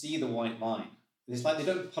want to see the white line? It's like they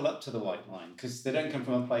don't pull up to the white line because they don't come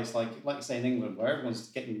from a place like say in England where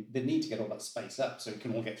everyone's they need to get all that space up so it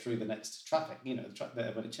can all get through the next traffic, when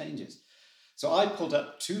it changes. So I pulled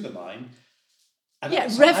up to the line. And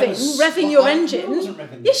revving your engine. I wasn't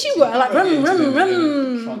revving. Yes, you were, like rum.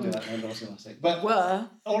 Can't do that. No, I was going to say. But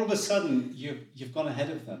all of a sudden, you've gone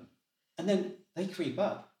ahead of them, and then they creep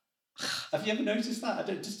up. Have you ever noticed that? I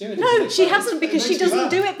don't just do it. No, she hasn't, because she doesn't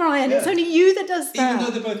do it, Brian. Yeah. It's only you that does that. Even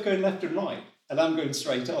though they're both going left and right, and I'm going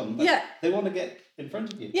straight on. But yeah. They want to get in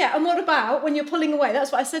front of you. Yeah, and what about when you're pulling away?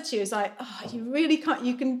 That's what I said to you. It's like, you really can't.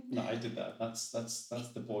 You can. No, I did that. That's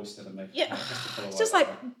the voice that I make. Yeah, it's just like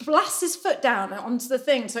blasts his foot down onto the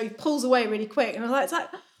thing, so he pulls away really quick, and I was like, it's like,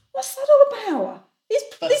 what's that all about?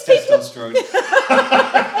 These people. Testosterone.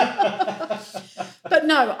 But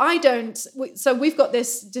no, I don't. So we've got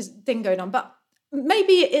this thing going on, but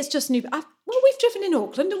maybe it's just new. We've driven in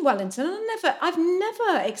Auckland and Wellington, and I've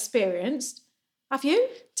never experienced. Have you?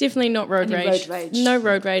 Definitely not road rage. No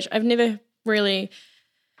road rage. I've never really.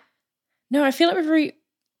 No, I feel like we're very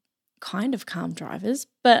kind of calm drivers,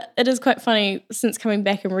 but it is quite funny since coming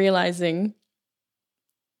back and realising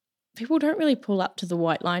people don't really pull up to the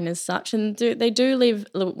white line as such, and they do leave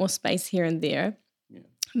a little bit more space here and there. Yeah.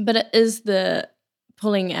 But it is the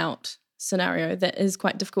pulling out scenario that is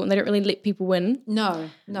quite difficult, and they don't really let people win. No.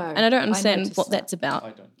 And I don't understand what that's about. I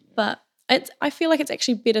don't. Yeah. But I feel like it's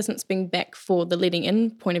actually better since being back for the letting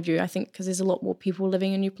in point of view, I think, because there's a lot more people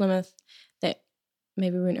living in New Plymouth that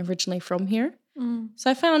maybe weren't originally from here. Mm. So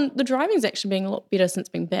I found the driving's actually being a lot better since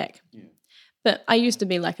being back. Yeah. But I used to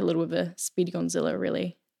be like a little bit of a speedy Gonzilla,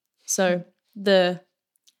 really. So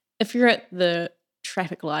if you're at the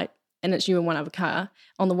traffic light and it's you and one other car,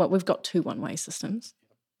 we've got 2 one-way systems.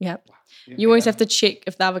 Yeah. Wow. You always have to check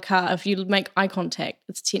if the other car, if you make eye contact,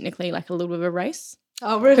 it's technically like a little bit of a race.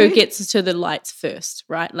 Oh, really? Who gets to the lights first,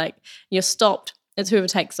 right? Like you're stopped, it's whoever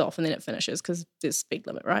takes off and then it finishes because there's speed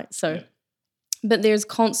limit, right? So, but there's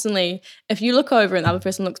constantly, if you look over and the other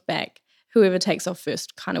person looks back, whoever takes off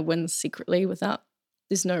first kind of wins secretly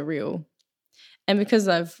there's no real. And because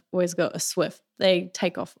I've always got a Swift, they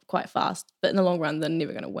take off quite fast, but in the long run, they're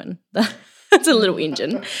never going to win. It's a little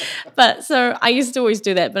engine. But so I used to always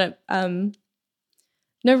do that, but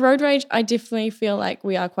no road rage. I definitely feel like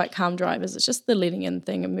we are quite calm drivers. It's just the letting in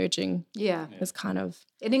thing emerging. Yeah. Is kind of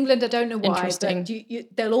in England, I don't know why, interesting.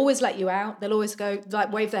 But they'll always let you out. They'll always go,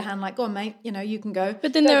 like, wave their hand like, go on, mate, you can go.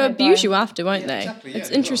 But then they'll abuse you after, won't they? Exactly, it's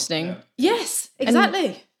interesting. Yeah. Yes,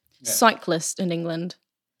 exactly. Cyclist in England.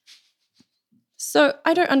 So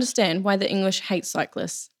I don't understand why the English hate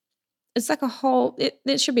cyclists. It's like a whole,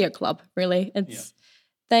 it should be a club, really.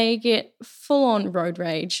 They get full-on road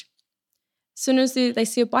rage. As soon as they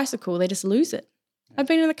see a bicycle, they just lose it. I've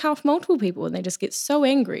been in the car with multiple people and they just get so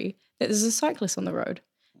angry that there's a cyclist on the road.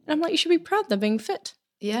 And I'm like, you should be proud they're being fit.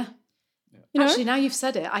 Yeah. You know? Actually, now you've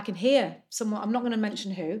said it, I can hear someone, I'm not going to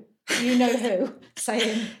mention who, you know who,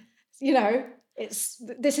 saying,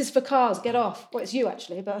 this is for cars, get off. Well, it's you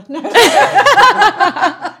actually, but no.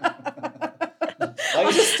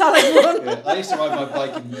 I'll just tell everyone. I used to ride my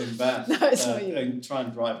bike in Bath. No, it's not you. And try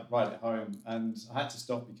and ride it home, and I had to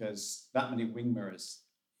stop because that many wing mirrors,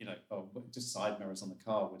 or just side mirrors on the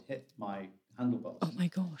car would hit my handlebars. Oh my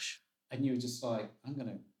gosh! And you were just like, I'm going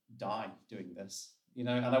to die doing this, And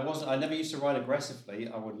I never used to ride aggressively.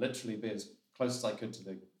 I would literally be as close as I could to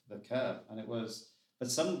the curb, and it was. But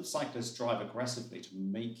some cyclists drive aggressively to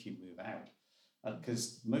make you move out.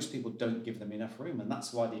 Because most people don't give them enough room, and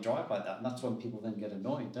that's why they drive like that, and that's when people then get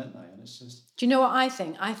annoyed, don't they? And it's just. Do you know what I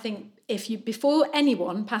think? I think before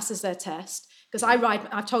anyone passes their test, because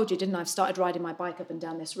I've told you, didn't I? I've started riding my bike up and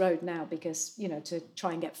down this road now because to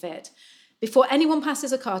try and get fit. Before anyone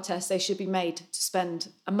passes a car test, they should be made to spend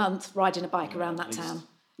a month riding a bike around that town.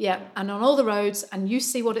 Yeah, and on all the roads, and you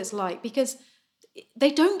see what it's like, because they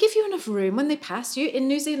don't give you enough room when they pass you in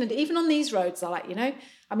New Zealand. Even on these roads, they're like,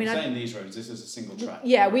 saying these roads, this is a single track.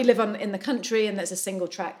 Yeah, we live in the country and there's a single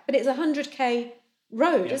track, but it's a 100k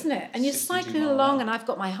road, isn't it? And you're cycling along, and I've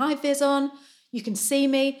got my high vis on. You can see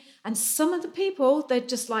me, and some of the people, they're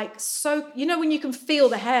just like so. When you can feel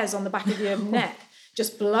the hairs on the back of your neck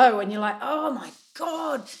just blow, and you're like, oh my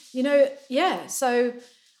god, Yeah, so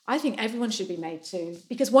I think everyone should be made to,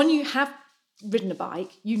 because when you have ridden a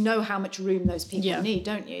bike, you know how much room those people need,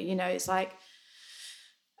 don't you? It's like.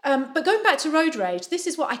 But going back to road rage, this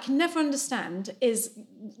is what I can never understand is,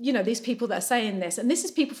 these people that are saying this, and this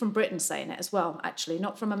is people from Britain saying it as well, actually,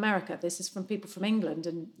 not from America. This is from people from England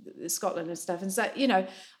and Scotland and stuff. And so,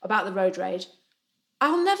 about the road rage.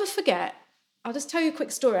 I'll never forget, I'll just tell you a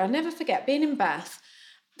quick story. I'll never forget being in Bath.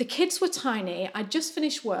 The kids were tiny. I just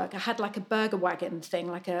finished work. I had like a burger wagon thing,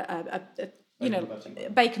 like a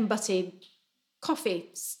bacon butty coffee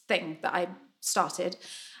thing that I started.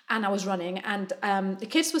 And I was running, and the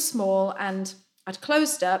kids were small, and I'd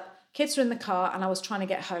closed up, kids were in the car, and I was trying to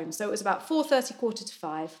get home. So it was about 4:30,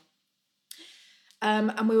 4:45.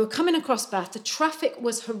 And we were coming across Bath. The traffic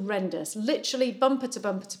was horrendous, literally bumper to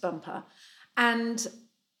bumper to bumper. And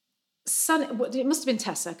it must have been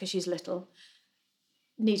Tessa, because she's little,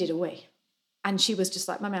 needed a wee. And she was just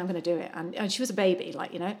like, Mummy, I'm going to do it. And she was a baby,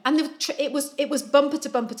 like, you know. And it was bumper to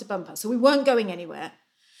bumper to bumper. So we weren't going anywhere.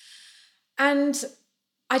 And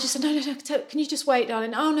I just said, no, can you just wait,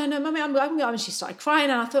 darling? Oh, no, Mummy, I'm going. And she started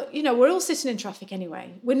crying. And I thought, you know, we're all sitting in traffic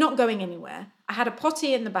anyway. We're not going anywhere. I had a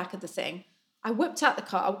potty in the back of the thing. I whipped out the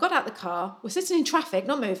car. I got out the car. We're sitting in traffic,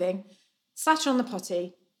 not moving. Sat her on the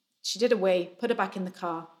potty. She did a wee, put her back in the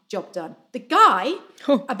car. Job done. The guy,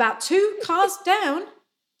 about 2 cars down,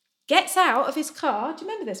 gets out of his car. Do you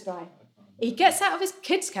remember this guy? He gets out of his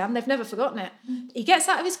kids' cam. They've never forgotten it. He gets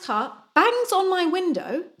out of his car, bangs on my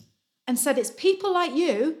window, and said, it's people like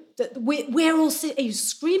you that we're all sitting. He was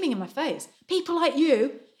screaming in my face. People like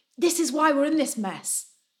you, this is why we're in this mess,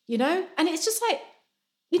 you know? And it's just like,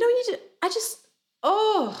 you know,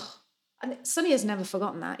 and Sonny has never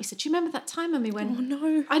forgotten that. He said, do you remember that time, Mummy, when... Oh,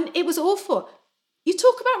 no. And it was awful. You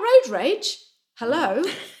talk about road rage. Hello,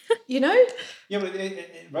 you know? Yeah, but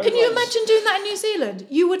can you imagine doing that in New Zealand?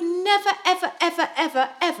 You would never, ever, ever, ever,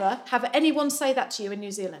 ever have anyone say that to you in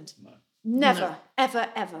New Zealand. No. Never, ever,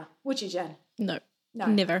 ever. Would you, Jen? No,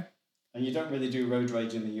 never. And you don't really do road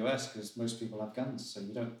rage in the US because most people have guns, so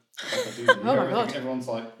you don't. Oh my God. Everyone's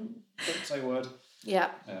like, don't say a word.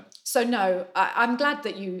 Yeah. So no, I'm glad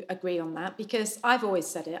that you agree on that, because I've always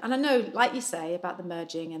said it. And I know, like you say, about the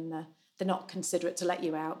merging and the not considerate to let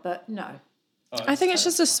you out, but no. I think it's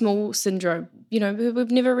just a small syndrome. You know,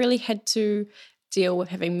 we've never really had to deal with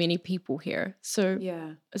having many people here. So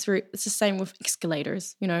yeah, it's the same with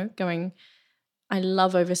escalators, you know, I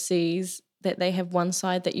love overseas that they have one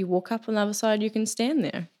side that you walk up, on the other side you can stand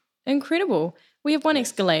there. Incredible. We have one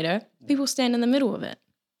escalator, people stand in the middle of it.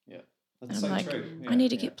 Yeah, that's so true. Yeah, I need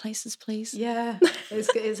to get places, please. Yeah, it is,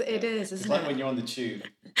 isn't it's like when you're on the tube,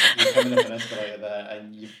 you're coming up an escalator there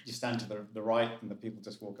and you stand to the right and the people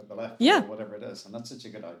just walk up the left or whatever it is. And that's such a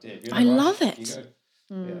good idea. I love it. You go,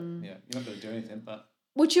 you're not going to do anything, but...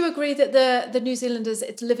 Would you agree that the New Zealanders,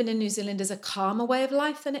 living in New Zealand is a calmer way of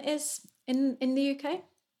life than it is in the UK?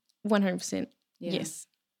 100%. Yeah. Yes.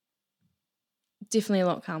 Definitely a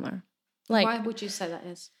lot calmer. Like, why would you say that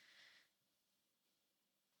is?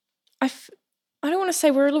 I don't want to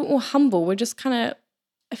say we're a little more humble. We're just kind of,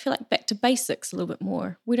 I feel like, back to basics a little bit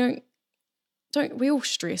more. We we all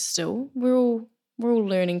stress still. We're all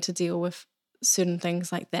learning to deal with certain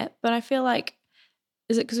things like that. But I feel like,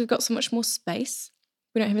 is it because we've got so much more space?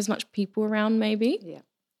 We don't have as much people around, maybe. Yeah.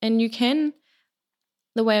 And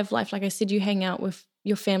the way of life, like I said, you hang out with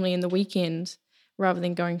your family in the weekend rather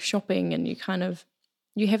than going shopping, and you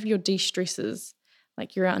have your de-stresses,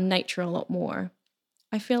 like you're out in nature a lot more.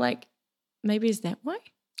 I feel like maybe is that why?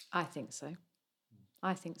 I think so.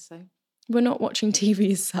 We're not watching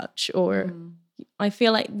TV as such, or I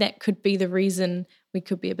feel like that could be the reason we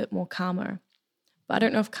could be a bit more calmer. But I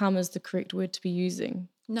don't know if calmer is the correct word to be using.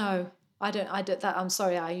 No, I don't that. I'm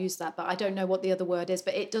sorry I used that, but I don't know what the other word is,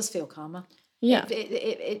 but it does feel calmer. Yeah.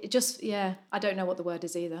 It just, I don't know what the word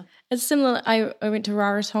is either. It's similar. I went to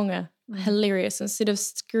Rarotonga. Hilarious. Instead of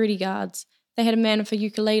security guards, they had a man with a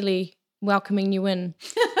ukulele welcoming you in.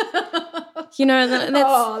 You know,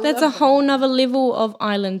 that's a whole nother level of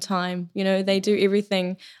island time. You know, they do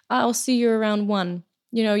everything. I'll see you around 1.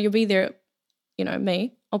 You know, you'll be there,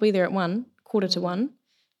 me. I'll be there at 1, quarter to 1.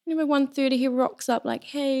 And by 1:30, he rocks up like,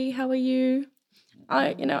 hey, how are you?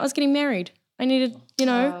 I was getting married. I needed,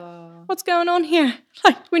 what's going on here?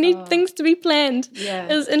 Like, we need things to be planned. Yeah.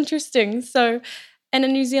 It was interesting. So, and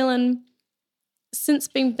in New Zealand, since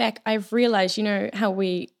being back, I've realised, how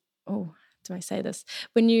do I say this?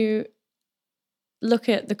 When you look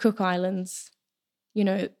at the Cook Islands,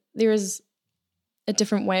 there is a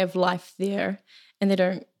different way of life there, and they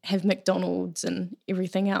don't have McDonald's and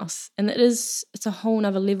everything else. And it's a whole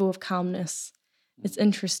nother level of calmness. It's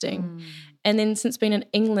interesting. And then since being in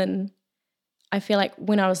England, I feel like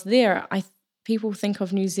when I was there, people think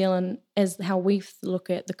of New Zealand as how we look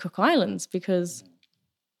at the Cook Islands, because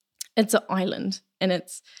it's an island and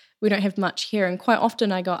we don't have much here. And quite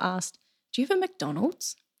often I got asked, do you have a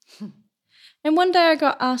McDonald's? And one day I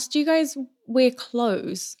got asked, do you guys wear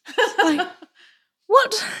clothes? Like,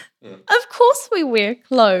 what? Yeah. Of course we wear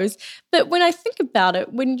clothes. But when I think about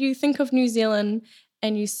it, when you think of New Zealand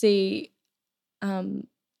and you see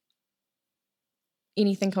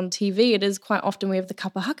anything on TV, it is quite often we have the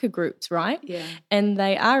kapa haka groups, right? Yeah. And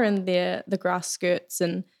they are in the grass skirts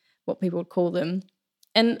and what people would call them.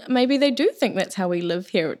 And maybe they do think that's how we live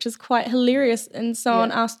here, which is quite hilarious. And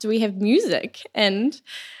someone asked, do we have music? And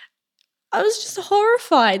I was just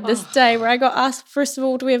horrified this day where I got asked, first of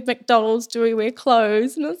all, do we have McDonald's? Do we wear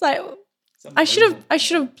clothes? And I was like, I should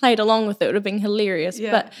have played along with it. It would have been hilarious.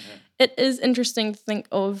 Yeah. But it is interesting to think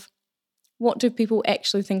of what do people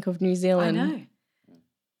actually think of New Zealand. I know.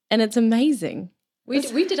 And it's amazing. We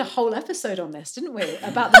did a whole episode on this, didn't we?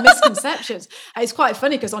 About the misconceptions. It's quite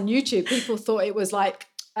funny because on YouTube, people thought it was like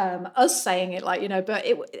us saying it, like, you know, but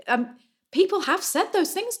people have said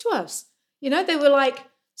those things to us. You know, they were like,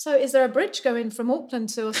 so is there a bridge going from Auckland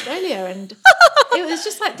to Australia? And it was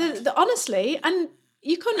just like, honestly, and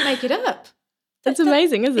you couldn't make it up. That's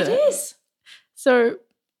amazing, isn't it? It is. So,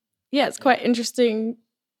 yeah, it's quite interesting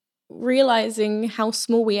realising how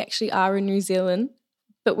small we actually are in New Zealand,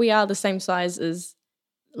 but we are the same size as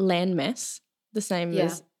landmass, the same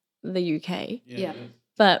as the UK. Yeah.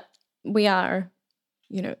 But we are,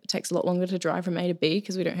 you know, it takes a lot longer to drive from A to B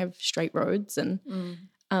because we don't have straight roads. And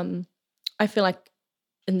I feel like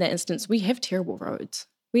in that instance, we have terrible roads.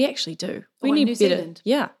 We actually do. We need New better. Zealand?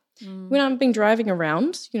 Yeah. When I've been driving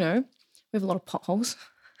around, you know, we have a lot of potholes.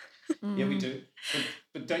 Yeah, we do.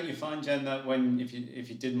 But don't you find, Jen, that if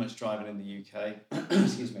you did much driving in the UK,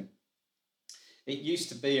 excuse me, it used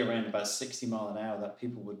to be around about 60 mile an hour that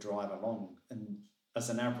people would drive along, and as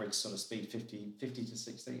an average sort of speed, 50 to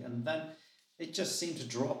 60, and then it just seemed to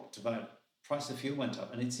drop to about, price of fuel went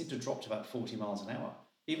up, and it seemed to drop to about 40 miles an hour,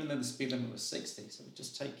 even though the speed limit was 60. So it would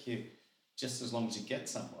just take you just as long to get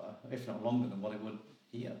somewhere, if not longer than what it would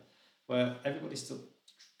here, where everybody still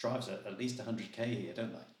drives at least 100k here,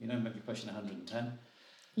 don't they? You know, maybe pushing 110.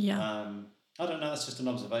 Yeah. I don't know, that's just an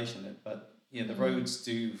observation, but yeah, the roads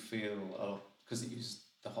do feel, because they use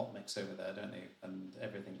the hot mix over there, don't they? And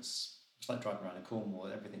it's like driving around in Cornwall,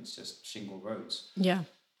 everything's just shingle roads. Yeah.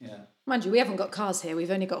 Yeah. Mind you, we haven't got cars here. We've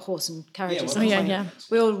only got horse and carriages. Yeah.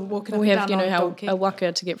 We're all walking up We and have, down you know, our how donkey. a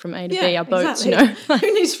waka to get from A to Yeah, B, our boats, exactly. you know.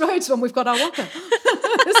 Who needs roads when we've got our waka?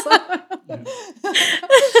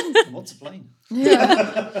 What's a plane?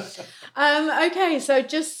 Yeah. Okay, so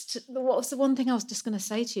what was the one thing I was just going to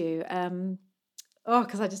say to you?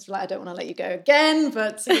 Because I just feel like I don't want to let you go again,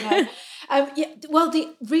 but, you know. Well,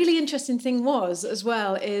 the really interesting thing is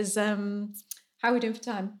how are we doing for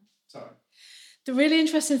time? Sorry. The really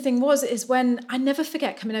interesting thing is when, I never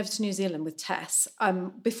forget coming over to New Zealand with Tess.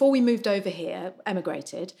 Before we moved over here,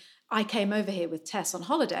 emigrated, I came over here with Tess on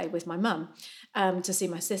holiday with my mum to see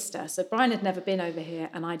my sister. So Brian had never been over here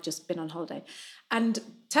and I'd just been on holiday. And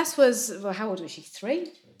Tess was, well, how old was she?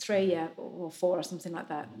 Three, yeah, or 4 or something like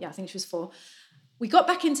that. Yeah, I think she was 4. We got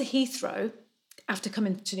back into Heathrow after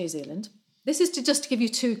coming to New Zealand. This is just to give you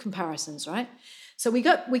 2 comparisons, right? So we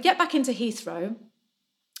get back into Heathrow,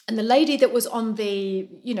 and the lady that was on the,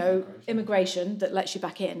 you know, immigration that lets you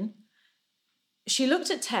back in, she looked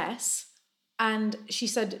at Tess and she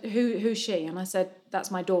said, who's she? And I said, that's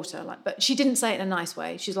my daughter. But she didn't say it in a nice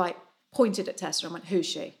way. She's like pointed at Tess and I went, who's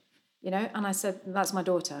she? You know? And I said, that's my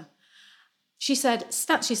daughter. She said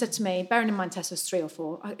to me, bearing in mind Tess was 3 or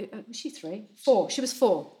 4. Was she 3? 4. She was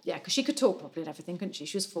 4. Yeah, because she could talk properly and everything, couldn't she?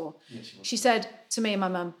 She was 4. Yeah, she said to me and my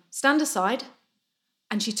mum, stand aside.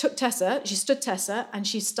 And she stood Tessa, and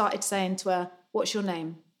she started saying to her, what's your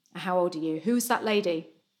name? How old are you? Who's that lady?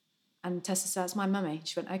 And Tessa said, it's my mummy.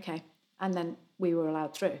 She went, okay. And then we were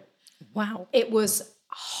allowed through. Wow. It was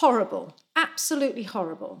horrible, absolutely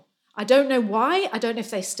horrible. I don't know why. I don't know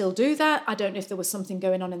if they still do that. I don't know if there was something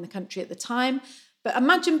going on in the country at the time. But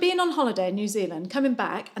imagine being on holiday in New Zealand, coming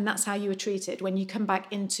back, and that's how you were treated when you come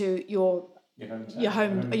back into your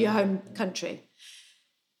home country.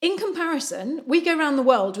 In comparison, we go around the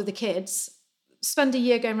world with the kids, spend a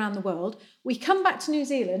year going around the world. We come back to New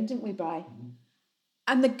Zealand, didn't we, Bri? Mm-hmm.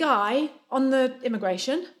 And the guy on the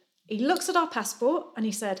immigration, he looks at our passport and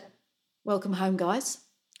he said, welcome home, guys.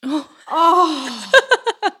 Oh.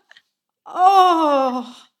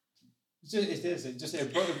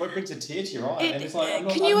 It brings a tear to your eye. And it's like,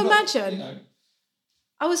 can you imagine? You know.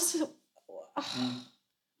 I was...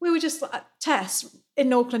 We were just like, Tess,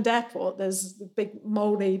 in Auckland Airport, there's the big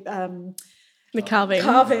mouldy... the carving.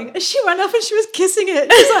 And she went up and she was kissing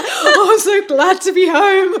it. She's like, oh, I'm so glad to be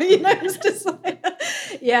home. You know, it's just like...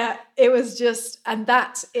 Yeah, it was just... And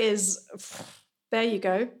that is... There you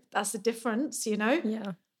go. That's the difference, you know?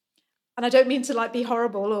 Yeah. And I don't mean to like be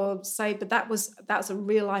horrible or say, but that's a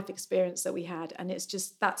real life experience that we had. And it's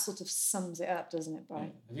just, that sort of sums it up, doesn't it,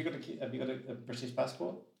 Brian? Yeah. Have you got a British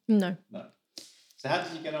passport? No. So how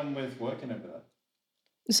did you get on with working over there?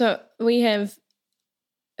 So we have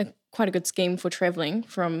quite a good scheme for travelling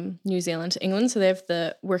from New Zealand to England. So they have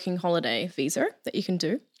the working holiday visa that you can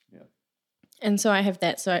do. Yeah. And so I have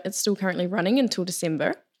that. So it's still currently running until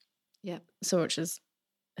December. Yeah. So which is,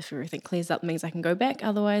 if everything clears up, means I can go back.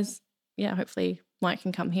 Otherwise, yeah, hopefully Mike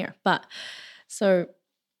can come here. But so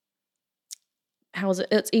how is it?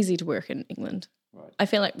 It's easy to work in England. Right. I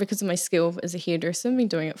feel like because of my skill as a hairdresser, I've been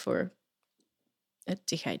doing it for a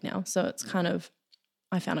decade now. So it's kind of,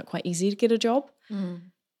 I found it quite easy to get a job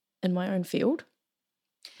in my own field.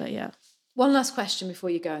 But yeah. One last question before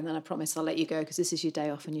you go, and then I promise I'll let you go because this is your day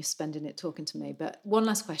off and you're spending it talking to me. But one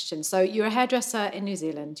last question. So you're a hairdresser in New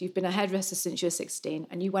Zealand. You've been a hairdresser since you were 16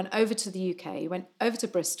 and you went over to the UK. You went over to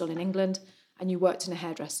Bristol in England and you worked in a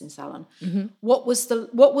hairdressing salon. Mm-hmm. What was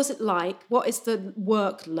it like? What is the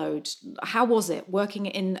workload? How was it working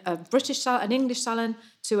in a British salon, an English salon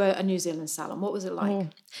to a New Zealand salon? What was it like?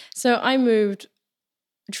 So I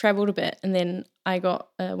travelled a bit, and then I got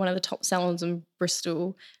one of the top salons in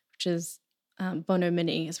Bristol, which is Bono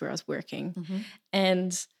Mini is where I was working. Mm-hmm.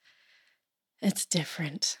 And it's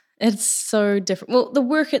different. It's so different. Well, the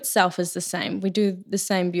work itself is the same. We do the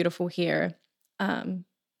same beautiful hair.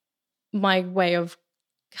 My way of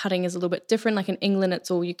cutting is a little bit different. Like in England,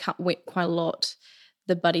 it's all you cut wet quite a lot.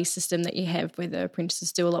 The buddy system that you have where the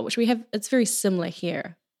apprentices do a lot, which we have, it's very similar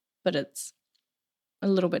here, but it's a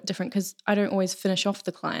little bit different because I don't always finish off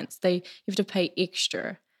the clients. You have to pay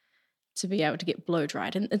extra to be able to get blow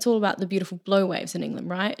dried. And it's all about the beautiful blow waves in England,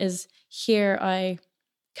 right? Is here I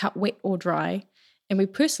cut wet or dry and we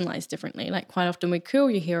personalize differently. Like quite often we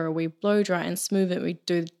curl your hair or we blow dry and smooth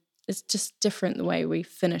it. It's just different the way we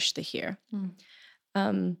finish the hair.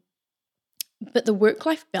 But the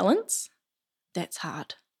work-life balance, that's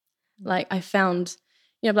hard. Like I found,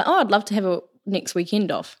 like, I'd love to have a next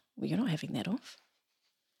weekend off. Well, you're not having that off.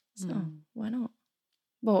 So why not?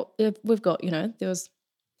 Well, if we've got, there was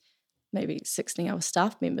maybe 16 other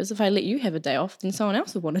staff members. If I let you have a day off, then someone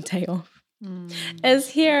else would want a day off. As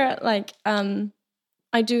here, like,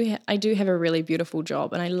 I do have a really beautiful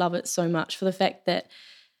job and I love it so much for the fact that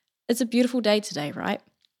it's a beautiful day today, right?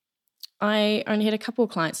 I only had a couple of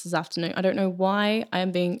clients this afternoon. I don't know why I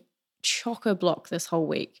am being chock-a-block this whole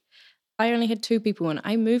week. I only had 2 people and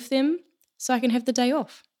I moved them so I can have the day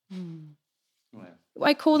off. Right.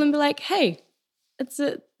 I call them and be like, hey,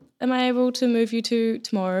 am I able to move you to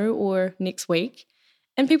tomorrow or next week?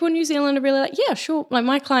 And people in New Zealand are really like, yeah, sure. Like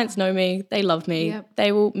my clients know me. They love me. Yep.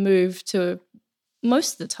 They will move to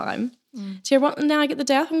most of the time. So now I get the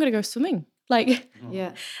day off, I'm going to go swimming. Like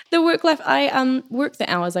the work life, I work the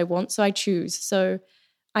hours I want, so I choose. So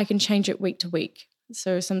I can change it week to week.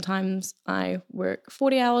 So sometimes I work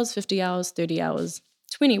 40 hours, 50 hours, 30 hours,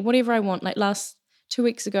 20, whatever I want. Like 2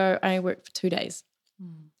 weeks ago, I worked for 2 days.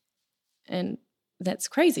 And that's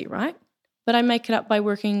crazy, right? But I make it up by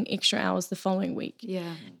working extra hours the following week.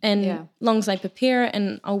 Yeah. And as long as I prepare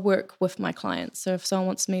and I'll work with my clients. So if someone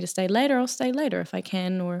wants me to stay later, I'll stay later if I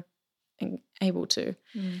can or am able to.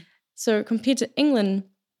 So compared to England,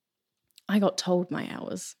 I got told my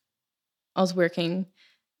hours. I was working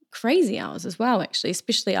crazy hours as well, actually,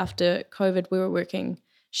 especially after COVID, we were working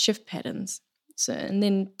shift patterns. So, and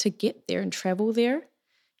then to get there and travel there,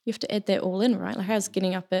 you have to add that all in, right? Like I was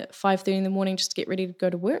getting up at 5:30 in the morning just to get ready to go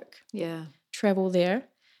to work. Yeah. Travel there.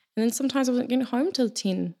 And then sometimes I wasn't getting home till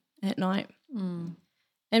 10 at night.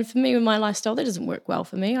 And for me, with my lifestyle, that doesn't work well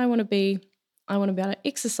for me. I want to be able to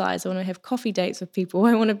exercise. I want to have coffee dates with people.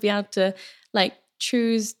 I want to be able to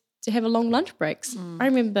choose to have a long lunch breaks. I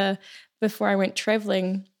remember before I went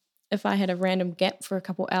traveling, if I had a random gap for a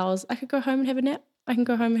couple hours, I could go home and have a nap. I can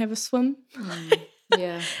go home and have a swim.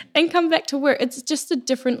 And come back to work. It's just a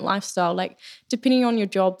different lifestyle. Like depending on your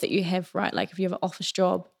job that you have, right? Like if you have an office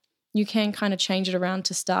job, you can kind of change it around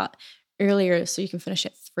to start earlier so you can finish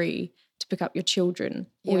at 3 to pick up your children,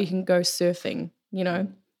 or you can go surfing,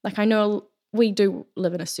 Like I know we do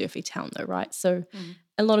live in a surfy town though, right? So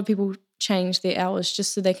a lot of people change their hours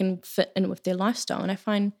just so they can fit in with their lifestyle. And I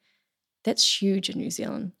find that's huge in New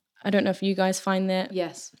Zealand. I don't know if you guys find that.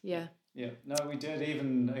 Yes, yeah. Yeah, no, we did.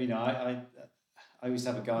 Even, I used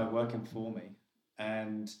to have a guy working for me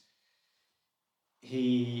and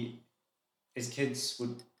his kids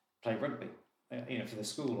would play rugby, for the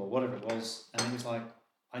school or whatever it was. And he was like,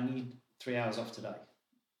 I need 3 hours off today.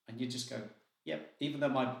 And you just go, yep. Even though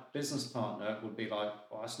my business partner would be like,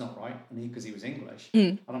 well, that's not right. And because he was English.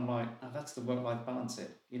 And I'm like, oh, that's the work-life balance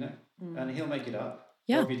here, And he'll make it up.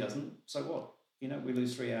 Yeah. Or if he doesn't, so what? We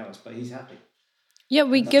lose 3 hours, but he's happy. Yeah,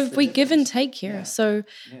 we give and take here. Yeah. So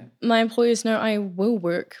my employers know I will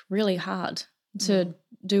work really hard to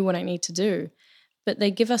do what I need to do, but they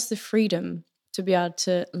give us the freedom to be able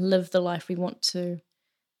to live the life we want to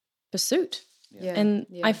pursue. Yeah. And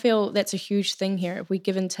I feel that's a huge thing here. We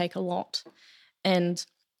give and take a lot, and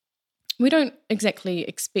we don't exactly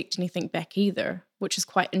expect anything back either, which is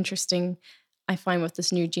quite interesting. I find with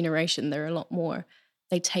this new generation, they're a lot more.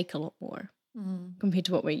 They take a lot more compared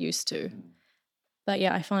to what we're used to. But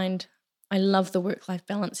yeah, I find I love the work-life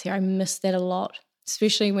balance here. I miss that a lot,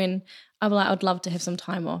 especially when I'm like, I'd love to have some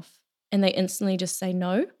time off. And they instantly just say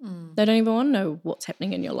no. They don't even want to know what's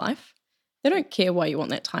happening in your life. They don't care why you want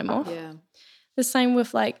that time off. Yeah. The same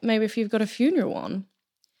with like maybe if you've got a funeral on.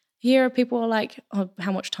 Here people are like, oh,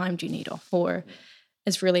 how much time do you need off? Or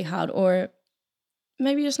it's really hard. Or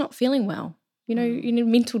maybe you're just not feeling well. You know, you need a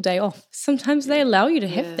mental day off. Sometimes they allow you to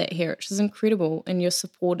have that here, which is incredible, and you're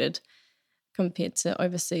supported compared to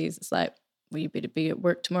overseas. It's like, well, you better be at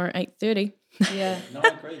work tomorrow at 8:30. Yeah. No, I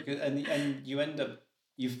agree. And you end up,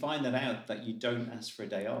 you find that out that you don't ask for a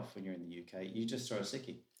day off when you're in the UK. You just throw a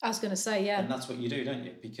sickie. I was going to say, yeah. And that's what you do, don't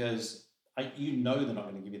you? Because you know they're not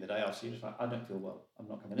going to give you the day off. So you're just like, I don't feel well. I'm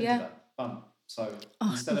not coming into that. Bum. So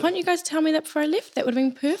why don't you guys tell me that before I left? That would have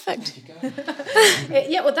been perfect.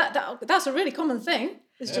 Yeah, well, that's a really common thing.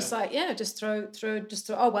 It's just like, just throw.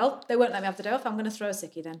 Oh well, they won't let me have the day off. I'm going to throw a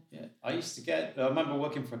sickie then. Yeah, I remember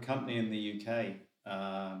working for a company in the UK,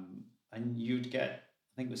 and you'd get,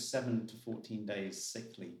 I think it was 7 to 14 days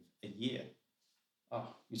sick leave a year.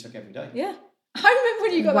 Oh, you took every day. Yeah. I remember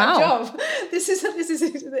when you got that job.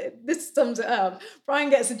 This sums it up. Brian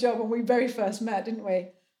gets a job when we very first met, didn't we?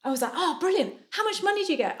 I was like, oh, brilliant. How much money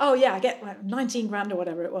do you get? Oh, yeah, I get like 19 grand or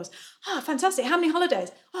whatever it was. Oh, fantastic. How many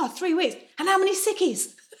holidays? Oh, 3 weeks. And how many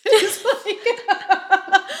sickies? It's like,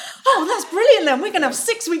 oh, that's brilliant then. We're going to have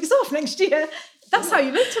 6 weeks off next year. That's how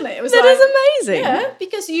you looked on it. It was that is amazing. Yeah,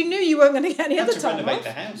 because you knew you weren't going to get any other time off. To renovate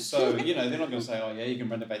the house. So, they're not going to say, oh, yeah, you can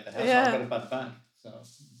renovate the house. Yeah. I've got a bad back. So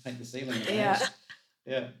paint the ceiling in the house.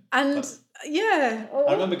 Yeah. And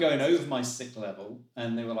I remember going over my sick level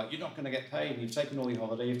and they were like, you're not going to get paid. You've taken all your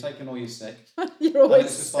holiday. You've taken all your sick. You're always and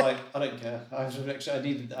it's just like, I don't care. I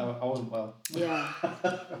wasn't well. Yeah.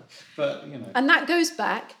 But, And that goes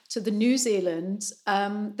back to the New Zealand,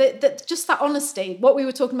 just that honesty, what we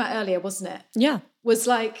were talking about earlier, wasn't it? Yeah. Was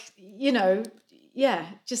like,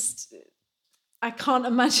 just... I can't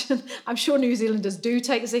imagine. I'm sure New Zealanders do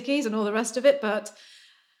take sickies and all the rest of it, but...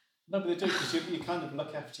 No, but they do, because you kind of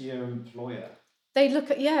look after your employer. They look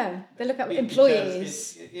at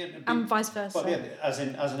employees and vice versa. Well, as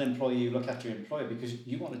an employee, you look after your employer because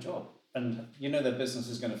you want a job, and their business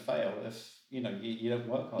is going to fail if you don't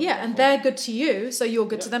work hard. Yeah, and they're good to you, so you're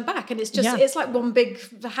good to them back, and it's just it's like one big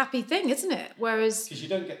happy thing, isn't it? Whereas because you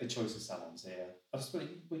don't get the choice of salons here.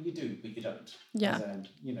 Well, you do, but you don't. Yeah.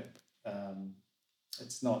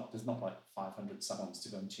 There's not like 500 salons to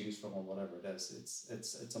go and choose from or whatever it is.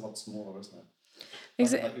 It's a lot smaller, isn't it?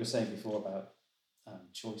 Exactly. Like you were saying before about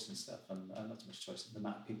choice and stuff, and not so much choice, the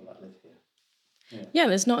amount of people that live here. Yeah,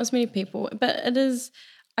 there's not as many people, but it is.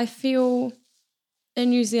 I feel in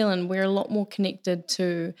New Zealand we're a lot more connected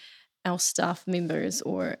to our staff members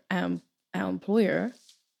or our employer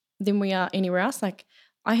than we are anywhere else. Like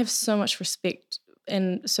I have so much respect,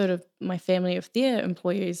 and sort of my family of their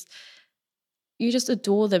employees. You just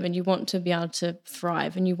adore them and you want to be able to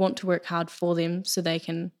thrive and you want to work hard for them so they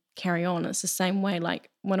can carry on. It's the same way, like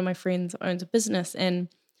one of my friends owns a business and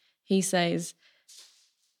he says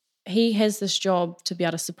he has this job to be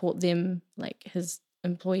able to support them, like his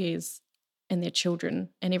employees and their children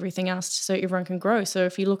and everything else so everyone can grow. So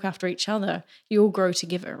if you look after each other, you all grow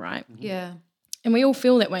together, right? Yeah. And we all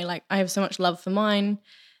feel that way. Like I have so much love for mine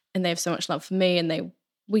and they have so much love for me and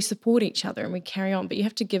we support each other and we carry on, but you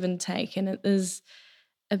have to give and take. And it is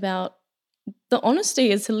about the honesty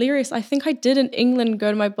is hilarious. I think I did in England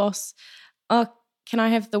go to my boss, oh, can I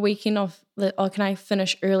have the weekend off? Or can I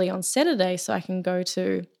finish early on Saturday so I can go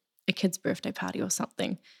to a kid's birthday party or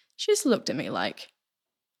something? She just looked at me like,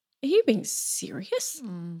 are you being serious?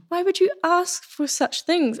 Why would you ask for such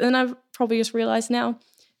things? And I've probably just realized now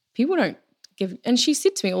people don't give, and she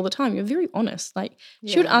said to me all the time, you're very honest. Like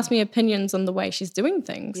she would ask me opinions on the way she's doing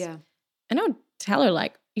things. Yeah. And I would tell her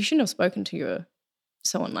like, you shouldn't have spoken to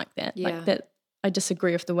someone like that. Yeah. Like that I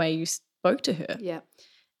disagree with the way you spoke to her. Yeah.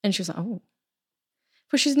 And she was like, oh.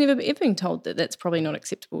 But she's never ever been told that that's probably not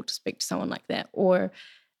acceptable to speak to someone like that. Or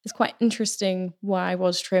it's quite interesting why I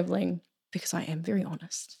was traveling because I am very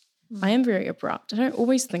honest. I am very abrupt. I don't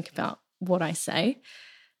always think about what I say.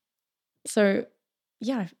 So,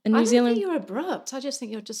 yeah, in New Zealand... I don't think you're abrupt. I just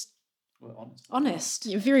think you're just honest.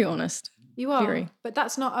 You're very honest. You are. Very. But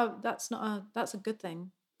that's a good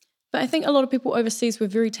thing. But I think a lot of people overseas were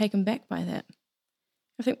very taken back by that.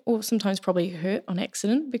 I think, or sometimes probably hurt on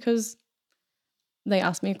accident because they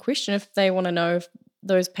ask me a question. If they want to know if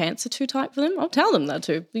those pants are too tight for them, I'll tell them that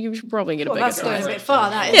too. You should probably get a bigger size. That's going a bit far,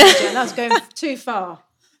 that is, Jen. That's going too far.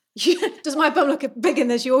 Does my bum look big in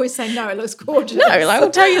this? You always say no, it looks gorgeous. No, like,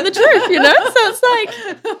 I'll tell you the truth, So it's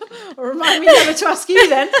like... Remind me never to ask you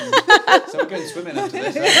then. So we're going swimming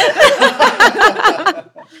after this.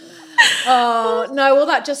 Oh, no, well,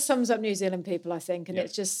 that just sums up New Zealand people, I think. And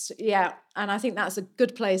it's just, and I think that's a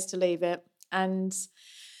good place to leave it. And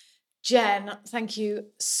Jen, thank you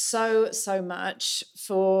so, so much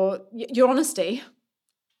for your honesty.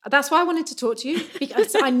 That's why I wanted to talk to you,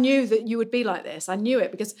 because I knew that you would be like this. I knew it,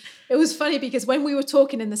 because it was funny, because when we were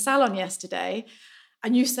talking in the salon yesterday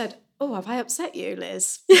and you said, oh, have I upset you,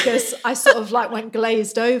 Liz? Because I sort of like went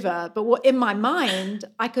glazed over. But what in my mind,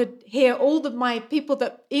 I could hear all of my people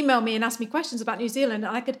that email me and ask me questions about New Zealand.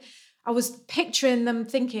 And I was picturing them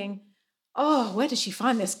thinking, oh, where did she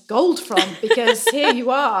find this gold from? Because here you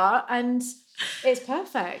are, and it's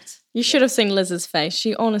perfect. You should have seen Liz's face.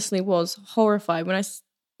 She honestly was horrified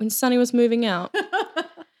when Sonny was moving out.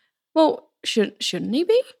 Well, shouldn't he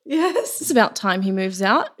be? Yes. It's about time he moves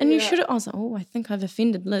out. And you should have. I was like, oh, I think I've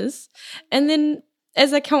offended Liz. And then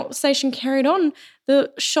as the conversation carried on,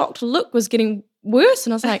 the shocked look was getting worse.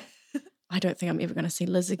 And I was like, I don't think I'm ever going to see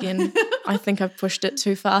Liz again. I think I've pushed it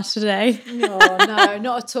too far today. No,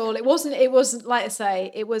 not at all. It wasn't like I say,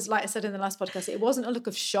 it was like I said in the last podcast, it wasn't a look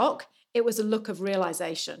of shock. It was a look of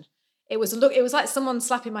realization. It was like someone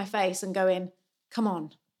slapping my face and going, come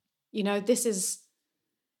on, this is,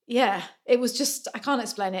 it was just, I can't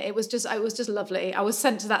explain it. It was just lovely. I was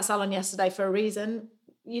sent to that salon yesterday for a reason,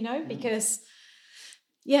 because,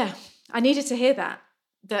 I needed to hear that,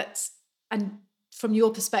 and from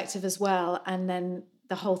your perspective as well. And then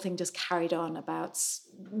the whole thing just carried on about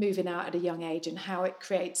moving out at a young age and how it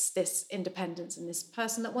creates this independence and this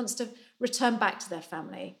person that wants to return back to their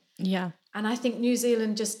family. Yeah. And I think New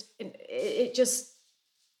Zealand it's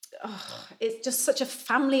just such a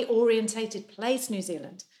family-orientated place, New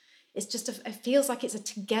Zealand. It's just, it feels like it's a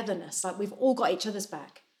togetherness, like we've all got each other's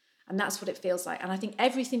back. And that's what it feels like. And I think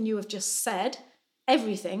everything you have just said,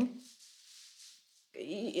 everything,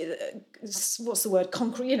 what's the word?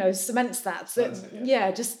 Concrete, cements that. So,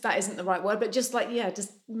 just that isn't the right word, but just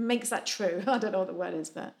just makes that true. I don't know what the word is,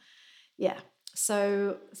 but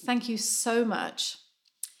So thank you so much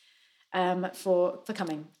for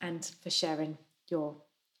coming and for sharing your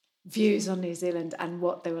views on New Zealand and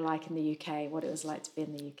what they were like in the UK, what it was like to be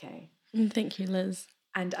in the UK. Thank you, Liz.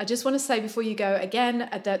 And I just want to say before you go again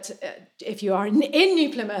that if you are in New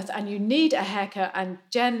Plymouth and you need a haircut, and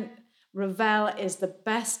Jen Ravel is the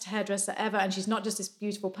best hairdresser ever, and she's not just this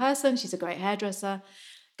beautiful person, she's a great hairdresser.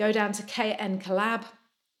 Go down to KN Collab,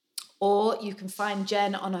 or you can find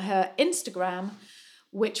Jen on her Instagram,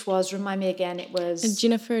 which was, remind me again, it was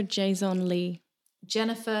Jennifer Jason Lee.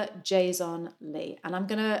 Jennifer Jason Lee. And I'm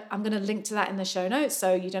gonna link to that in the show notes,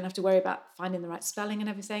 so you don't have to worry about finding the right spelling and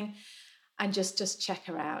everything. And just check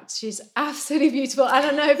her out. She's absolutely beautiful. I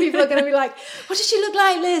don't know, people are going to be like, what does she look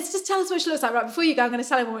like, Liz? Just tell us what she looks like. Right, before you go, I'm going to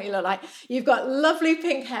tell everyone what you look like. You've got lovely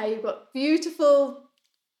pink hair. You've got beautiful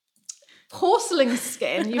porcelain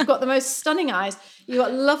skin. You've got the most stunning eyes. You've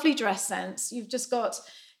got lovely dress sense. You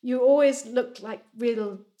always look like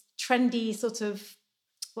real trendy sort of,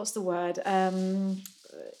 what's the word?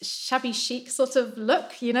 Shabby chic sort of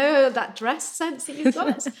look, that dress sense that you've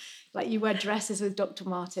got. Like you wear dresses with Dr.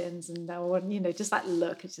 Martens and just that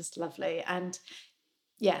look is just lovely. And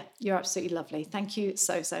you're absolutely lovely. Thank you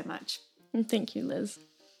so, so much. And thank you, Liz.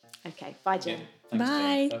 Okay, bye, Jen. Thanks,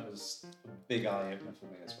 bye. Jen. That was a big eye opener for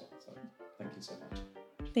me as well. So thank you so much.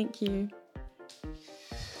 Thank you.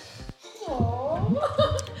 Aww.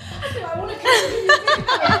 I want to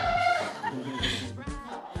come.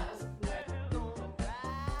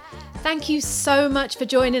 Thank you so much for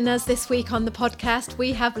joining us this week on the podcast.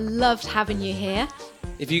 We have loved having you here.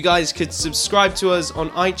 If you guys could subscribe to us on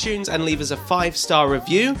iTunes and leave us a 5-star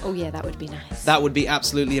review. Oh yeah, that would be nice. That would be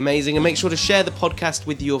absolutely amazing. And make sure to share the podcast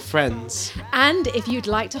with your friends. And if you'd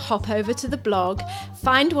like to hop over to the blog,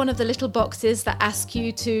 find one of the little boxes that ask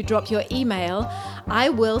you to drop your email. I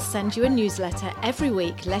will send you a newsletter every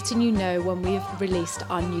week letting you know when we've released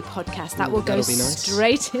our new podcast. That will go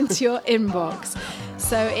straight into your inbox.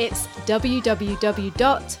 So it's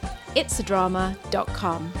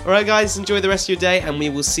www.itsadrama.com. All right, guys, enjoy the rest of your day, and we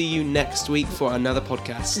will see you next week for another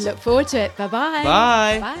podcast. Look forward to it. Bye-bye.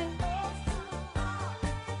 Bye. Bye.